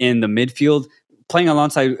aspect in the midfield, playing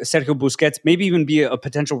alongside Sergio Busquets, maybe even be a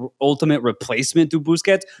potential ultimate replacement to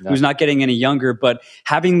Busquets, who's not getting any younger, but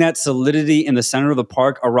having that solidity in the center of the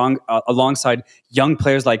park alongside young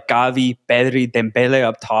players like Gavi, Pedri, Dembele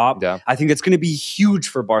up top. Yeah. I think that's going to be huge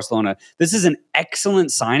for Barcelona. This is an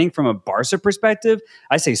excellent signing from a Barca perspective.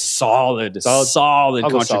 I say solid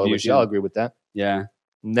contribution. I'll agree with that. Yeah.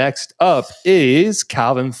 Next up is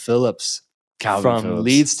Calvin Phillips. From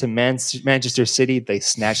Leeds to Manchester City. They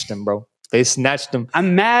snatched him, bro. They snatched him.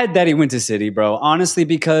 I'm mad that he went to City, bro. Honestly,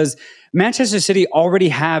 because Manchester City already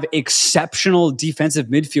have exceptional defensive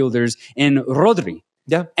midfielders in Rodri.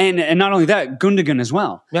 Yeah. And not only that, Gundogan as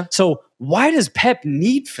well. Yeah. So why does Pep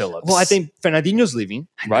need Phillips? Well, I think Fernandinho's leaving,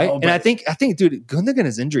 right? And I think, dude, Gundogan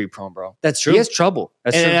is injury prone, bro. That's true. He has trouble.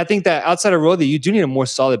 And I think that outside of Rodri, you do need a more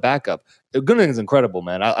solid backup. Gundogan's incredible,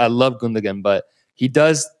 man. I love Gundogan, but he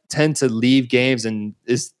does tend to leave games and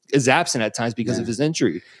is absent at times because of his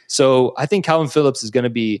injury. So I think Calvin Phillips is going to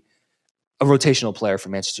be a rotational player for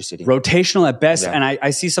Manchester City. Rotational at best. Yeah. And I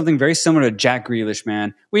see something very similar to Jack Grealish,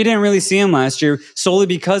 man. We didn't really see him last year solely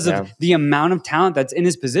because of the amount of talent that's in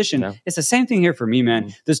his position. Yeah. It's the same thing here for me,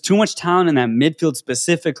 man. There's too much talent in that midfield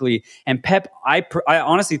specifically. And Pep, I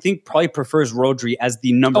honestly think probably prefers Rodri as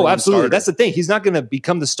the number one absolutely. starter. That's the thing. He's not going to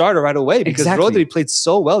become the starter right away because Rodri played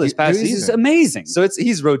so well this past season. He's amazing. So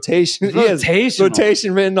he's rotation. He has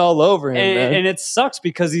rotation written all over him, man. And it sucks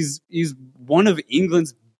because he's one of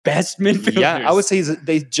England's best midfielders. Yeah, I would say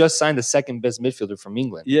they just signed the second best midfielder from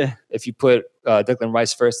England. Yeah. If you put Declan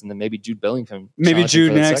Rice first and then maybe Jude Bellingham. Maybe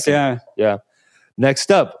Jude next, Yeah.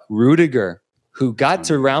 Next up, Rudiger, who got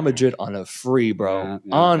to Real Madrid on a free, bro.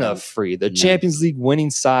 A free. The Champions League winning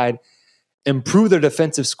side improved their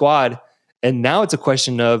defensive squad. And now it's a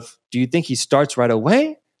question of, do you think he starts right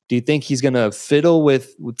away? Do you think he's going to fiddle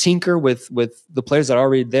tinker with the players that are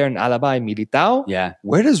already there in Alaba and Militao? Yeah.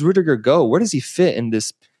 Where does Rudiger go? Where does he fit in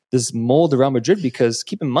this mold around Madrid? Because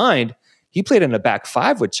keep in mind, he played in a back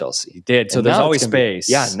five with Chelsea. He did. So there's always space.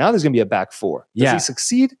 Now there's going to be a back four. Does he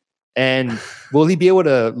succeed? And will he be able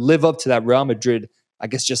to live up to that Real Madrid, I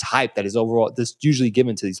guess, just hype that is that's usually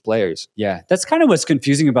given to these players? Yeah, that's kind of what's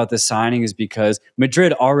confusing about this signing is because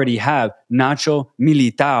Madrid already have Nacho,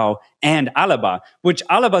 Militao, and Alaba, which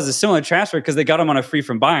Alaba is a similar transfer because they got him on a free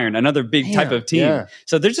from Bayern, another big type of team. Yeah.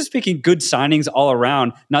 So they're just picking good signings all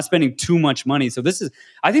around, not spending too much money. So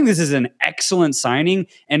I think this is an excellent signing,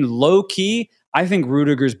 and low key, I think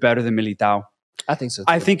Rudiger's better than Militao. I think so too.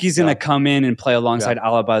 I think he's going to come in and play alongside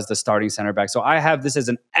Alaba as the starting center back. So I have this as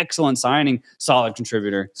an excellent signing, solid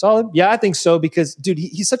contributor. Solid? Yeah, I think so because, dude,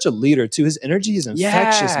 he's such a leader too. His energy is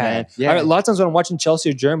infectious, man. Yeah. A lot of times when I'm watching Chelsea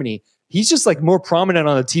or Germany, he's just like more prominent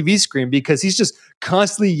on the TV screen because he's just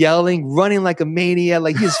constantly yelling, running like a maniac,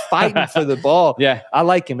 like he's fighting for the ball. Yeah. I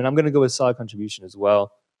like him, and I'm going to go with solid contribution as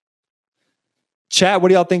well. Chat, what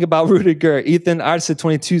do y'all think about Rudiger? Ethan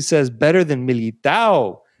Arce22 says, better than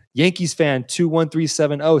Militao. Yankees fan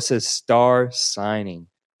 21370 says, star signing.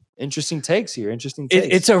 Interesting takes here. Interesting takes.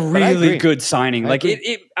 It's a really good signing. Like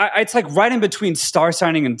it's like right in between star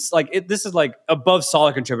signing and like this is like above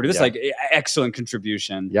solid contributor. This is like excellent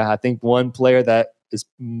contribution. Yeah, I think one player that is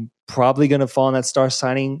probably going to fall in that star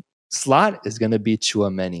signing slot is going to be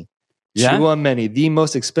Tchouaméni. Yeah? Tchouaméni, the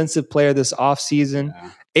most expensive player this offseason,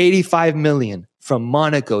 $85 million from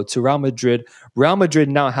Monaco to Real Madrid. Real Madrid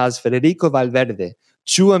now has Federico Valverde,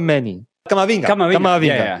 Tchouaméni, Camavinga.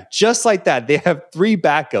 Yeah. Just like that, they have 3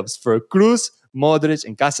 backups for Cruz, Modric,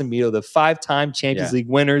 and Casemiro, the 5-time Champions League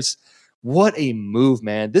winners. What a move,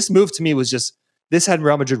 man. This move to me was just, this had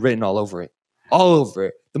Real Madrid written all over it. All over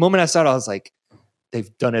it. The moment I saw it, I was like,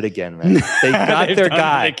 they've done it again, man. They got their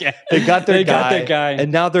guy. They got their guy.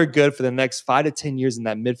 And now they're good for the next 5 to 10 years in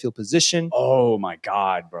that midfield position. Oh my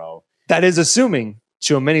God, bro. That is assuming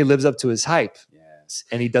Tchouaméni lives up to his hype. Yes.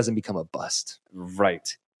 And he doesn't become a bust.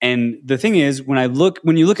 Right. And the thing is, when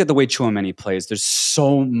you look at the way Tchouaméni plays, there's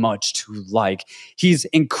so much to like. He's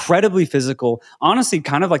incredibly physical, honestly,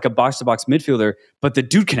 kind of like a box-to-box midfielder, but the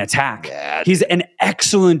dude can attack. Yeah, he's an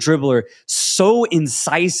excellent dribbler, so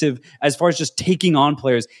incisive as far as just taking on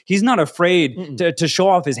players. He's not afraid to show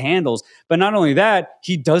off his handles. But not only that,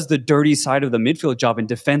 he does the dirty side of the midfield job and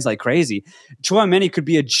defends like crazy. Tchouaméni could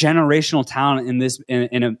be a generational talent in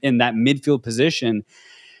that midfield position.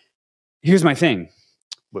 Here's my thing.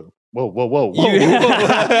 Whoa.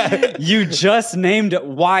 You just named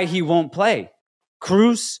why he won't play.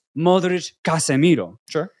 Cruz, Modric, Casemiro.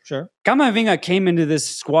 Sure. Camavinga came into this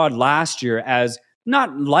squad last year as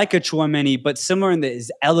not like a Tchouaméni, but similar in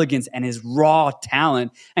his elegance and his raw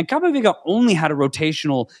talent. And Camavinga only had a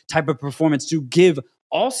rotational type of performance to give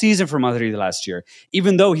all season for Madrid last year,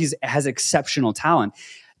 even though he has exceptional talent.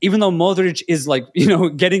 Even though Modric is like,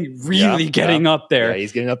 getting up there. Yeah,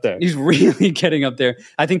 he's getting up there. He's really getting up there.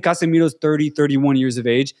 I think Casemiro's 30, 31 years of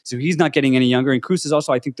age, so he's not getting any younger. And Cruz is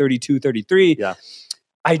also, I think, 32, 33. Yeah.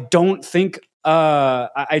 I don't think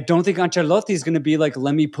Ancelotti is going to be like,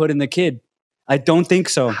 let me put in the kid. I don't think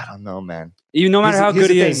so. I don't know, man. No matter how good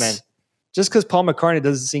he is. Man. Just because Paul McCartney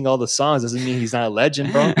doesn't sing all the songs doesn't mean he's not a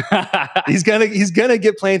legend, bro. He's gonna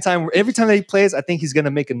get playing time. Every time that he plays, I think he's gonna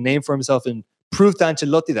make a name for himself and prove to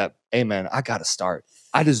Ancelotti that, hey man, I gotta start.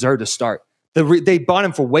 I deserve to start. They bought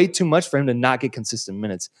him for way too much for him to not get consistent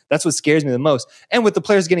minutes. That's what scares me the most. And with the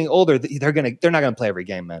players getting older, they're not gonna play every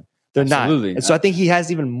game, man. They're Absolutely. not. And so I think he has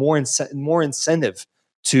even more incentive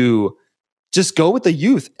to just go with the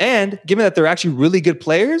youth. And given that they're actually really good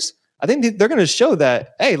players, I think they're gonna show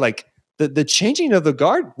that, hey, like the changing of the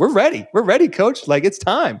guard, we're ready. We're ready, coach. Like it's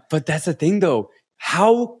time. But that's the thing, though.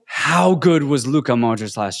 How good was Luka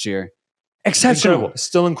Modric last year? Exceptional. Incredible.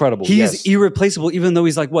 Still incredible. He's irreplaceable, even though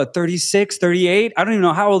he's like, 36, 38? I don't even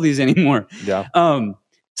know how old he is anymore. Yeah.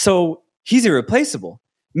 So he's irreplaceable,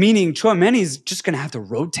 meaning Tchouaméni's just going to have to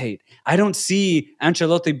rotate. I don't see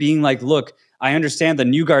Ancelotti being like, look, I understand the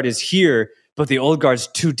new guard is here, but the old guard's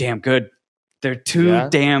too damn good. They're too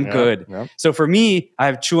damn good. Yeah. So for me, I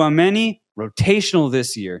have Tchouaméni rotational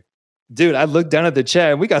this year. Dude, I looked down at the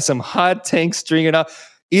chat and we got some hot takes stringing up.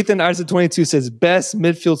 Ethan Arce22 says, best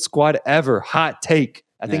midfield squad ever. Hot take.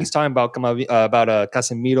 I think he's talking about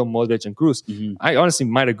Casemiro, Modric, and Cruz. Mm-hmm. I honestly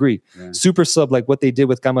might agree. Yeah. Super sub like what they did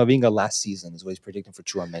with Camavinga last season is what he's predicting for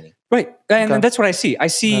Tchouaméni. Right. And that's what I see.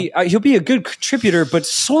 He'll be a good contributor, but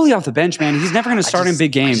solely off the bench, man. He's never going to start in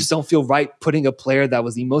big games. I just don't feel right putting a player that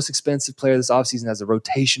was the most expensive player this offseason as a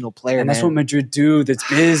rotational player. And that's what Madrid do. That's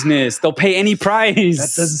business. They'll pay any price.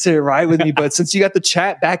 That doesn't sit right with me. But since you got the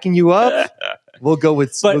chat backing you up, we'll go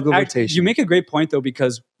rotation. You make a great point, though,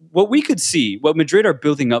 because what we could see, what Madrid are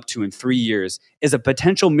building up to in 3 years, is a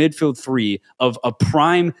potential midfield three of a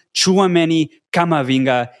prime Tchouaméni,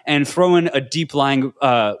 Camavinga, and throw in a deep-lying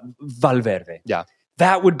Valverde. Yeah.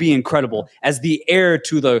 That would be incredible as the heir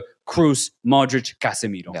to the Cruz, Modric,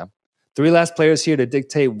 Casemiro. Yeah. 3 last players here to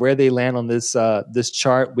dictate where they land on this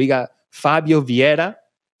chart. We got Fabio Vieira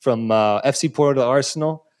from FC Porto to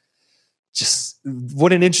Arsenal. Just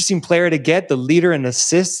what an interesting player to get, the leader in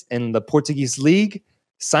assists in the Portuguese league,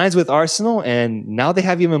 signs with Arsenal, and now they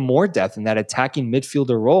have even more depth in that attacking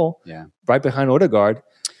midfielder role, right behind Odegaard.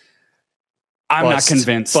 I'm not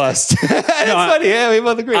convinced. Bust. It's funny. Yeah, we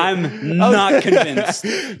both agree. I'm not convinced.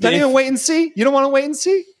 Not even wait and see? You don't want to wait and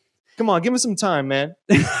see? Come on, give him some time, man.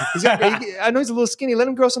 I know he's a little skinny. Let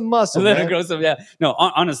him grow some muscle. Let him grow some, yeah. No,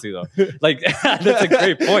 honestly, though. Like, that's a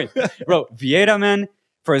great point. Bro, Vieira, man,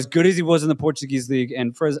 for as good as he was in the Portuguese league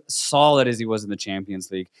and for as solid as he was in the Champions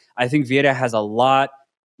League, I think Vieira has a lot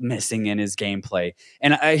missing in his gameplay.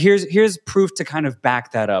 And here's proof to kind of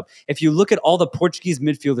back that up. If you look at all the Portuguese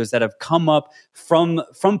midfielders that have come up from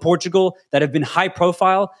Portugal that have been high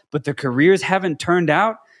profile, but their careers haven't turned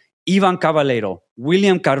out, Ivan Caballero,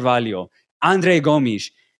 William Carvalho, Andre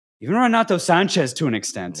Gomes, even Renato Sanchez to an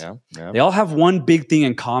extent. They all have one big thing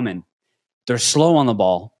in common. They're slow on the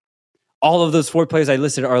ball. All of those 4 players I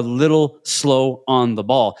listed are a little slow on the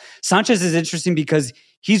ball. Sanchez is interesting because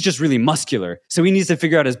he's just really muscular. So he needs to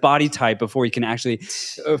figure out his body type before he can actually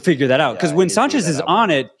figure that out. Because when Sanchez is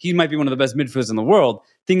on it, he might be one of the best midfielders in the world.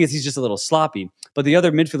 Thing is, he's just a little sloppy. But the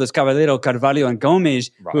other midfielders, Caballero, Carvalho, and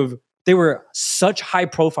Gomes, they were such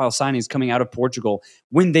high-profile signings coming out of Portugal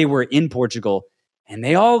when they were in Portugal, and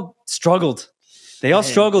they all struggled. They all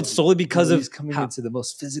struggled solely because of coming into the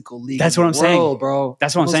most physical league. That's what I'm saying, bro.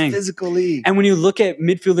 That's what I'm saying. Physical league. And when you look at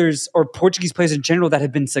midfielders or Portuguese players in general that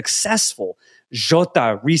have been successful,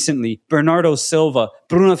 Jota recently, Bernardo Silva,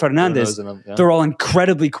 Bruno Fernandes, they're all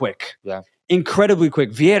incredibly quick. Yeah, incredibly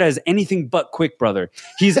quick. Vieira is anything but quick, brother.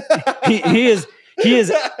 He is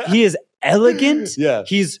elegant. Yeah,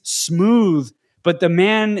 he's smooth. But the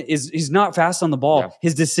man he's not fast on the ball. Yeah.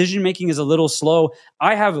 His decision making is a little slow.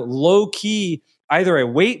 I have low key either a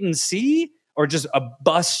wait and see or just a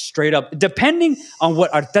bust straight up, depending on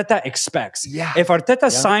what Arteta expects. Yeah. If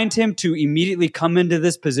Arteta signed him to immediately come into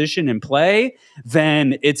this position and play,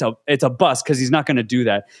 then it's a bust because he's not going to do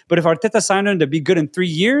that. But if Arteta signed him to be good in 3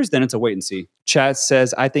 years, then it's a wait and see. Chat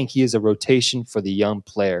says, I think he is a rotation for the young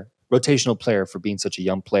player. Rotational player for being such a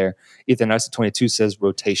young player. Ethan Arce 22 says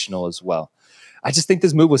rotational as well. I just think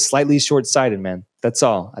this move was slightly short-sighted, man. That's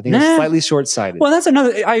all. I think it's slightly short-sighted. Well, that's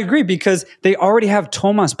another. I agree because they already have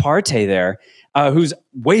Thomas Partey there, who's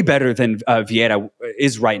way better than Vieira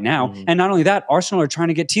is right now. Mm-hmm. And not only that, Arsenal are trying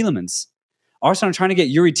to get Tielemans. Arsenal are trying to get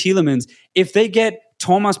Yuri Tielemans. If they get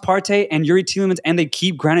Thomas Partey and Yuri Tielemans and they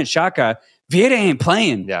keep Granit Xhaka, Vieira ain't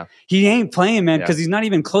playing. Yeah. He ain't playing, man, because he's not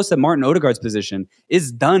even close to Martin Odegaard's position.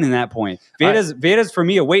 It's done in that point. Vieira's for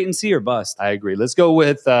me a wait and see or bust. I agree. Let's go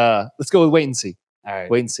with wait and see. All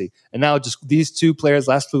right. Wait and see. And now just these 2 players,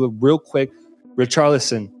 last two real quick.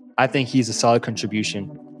 Richarlison, I think he's a solid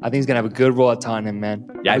contribution. I think he's going to have a good role at Tottenham,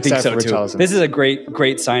 man. Yeah, I think so too. This is a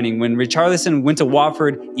great signing. When Richarlison went to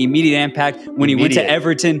Watford, immediate impact. When he went to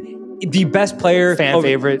Everton, the best player, fan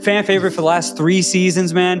favorite for the last 3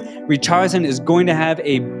 seasons, man. Richarlison is going to have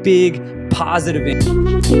a big positive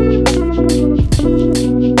impact.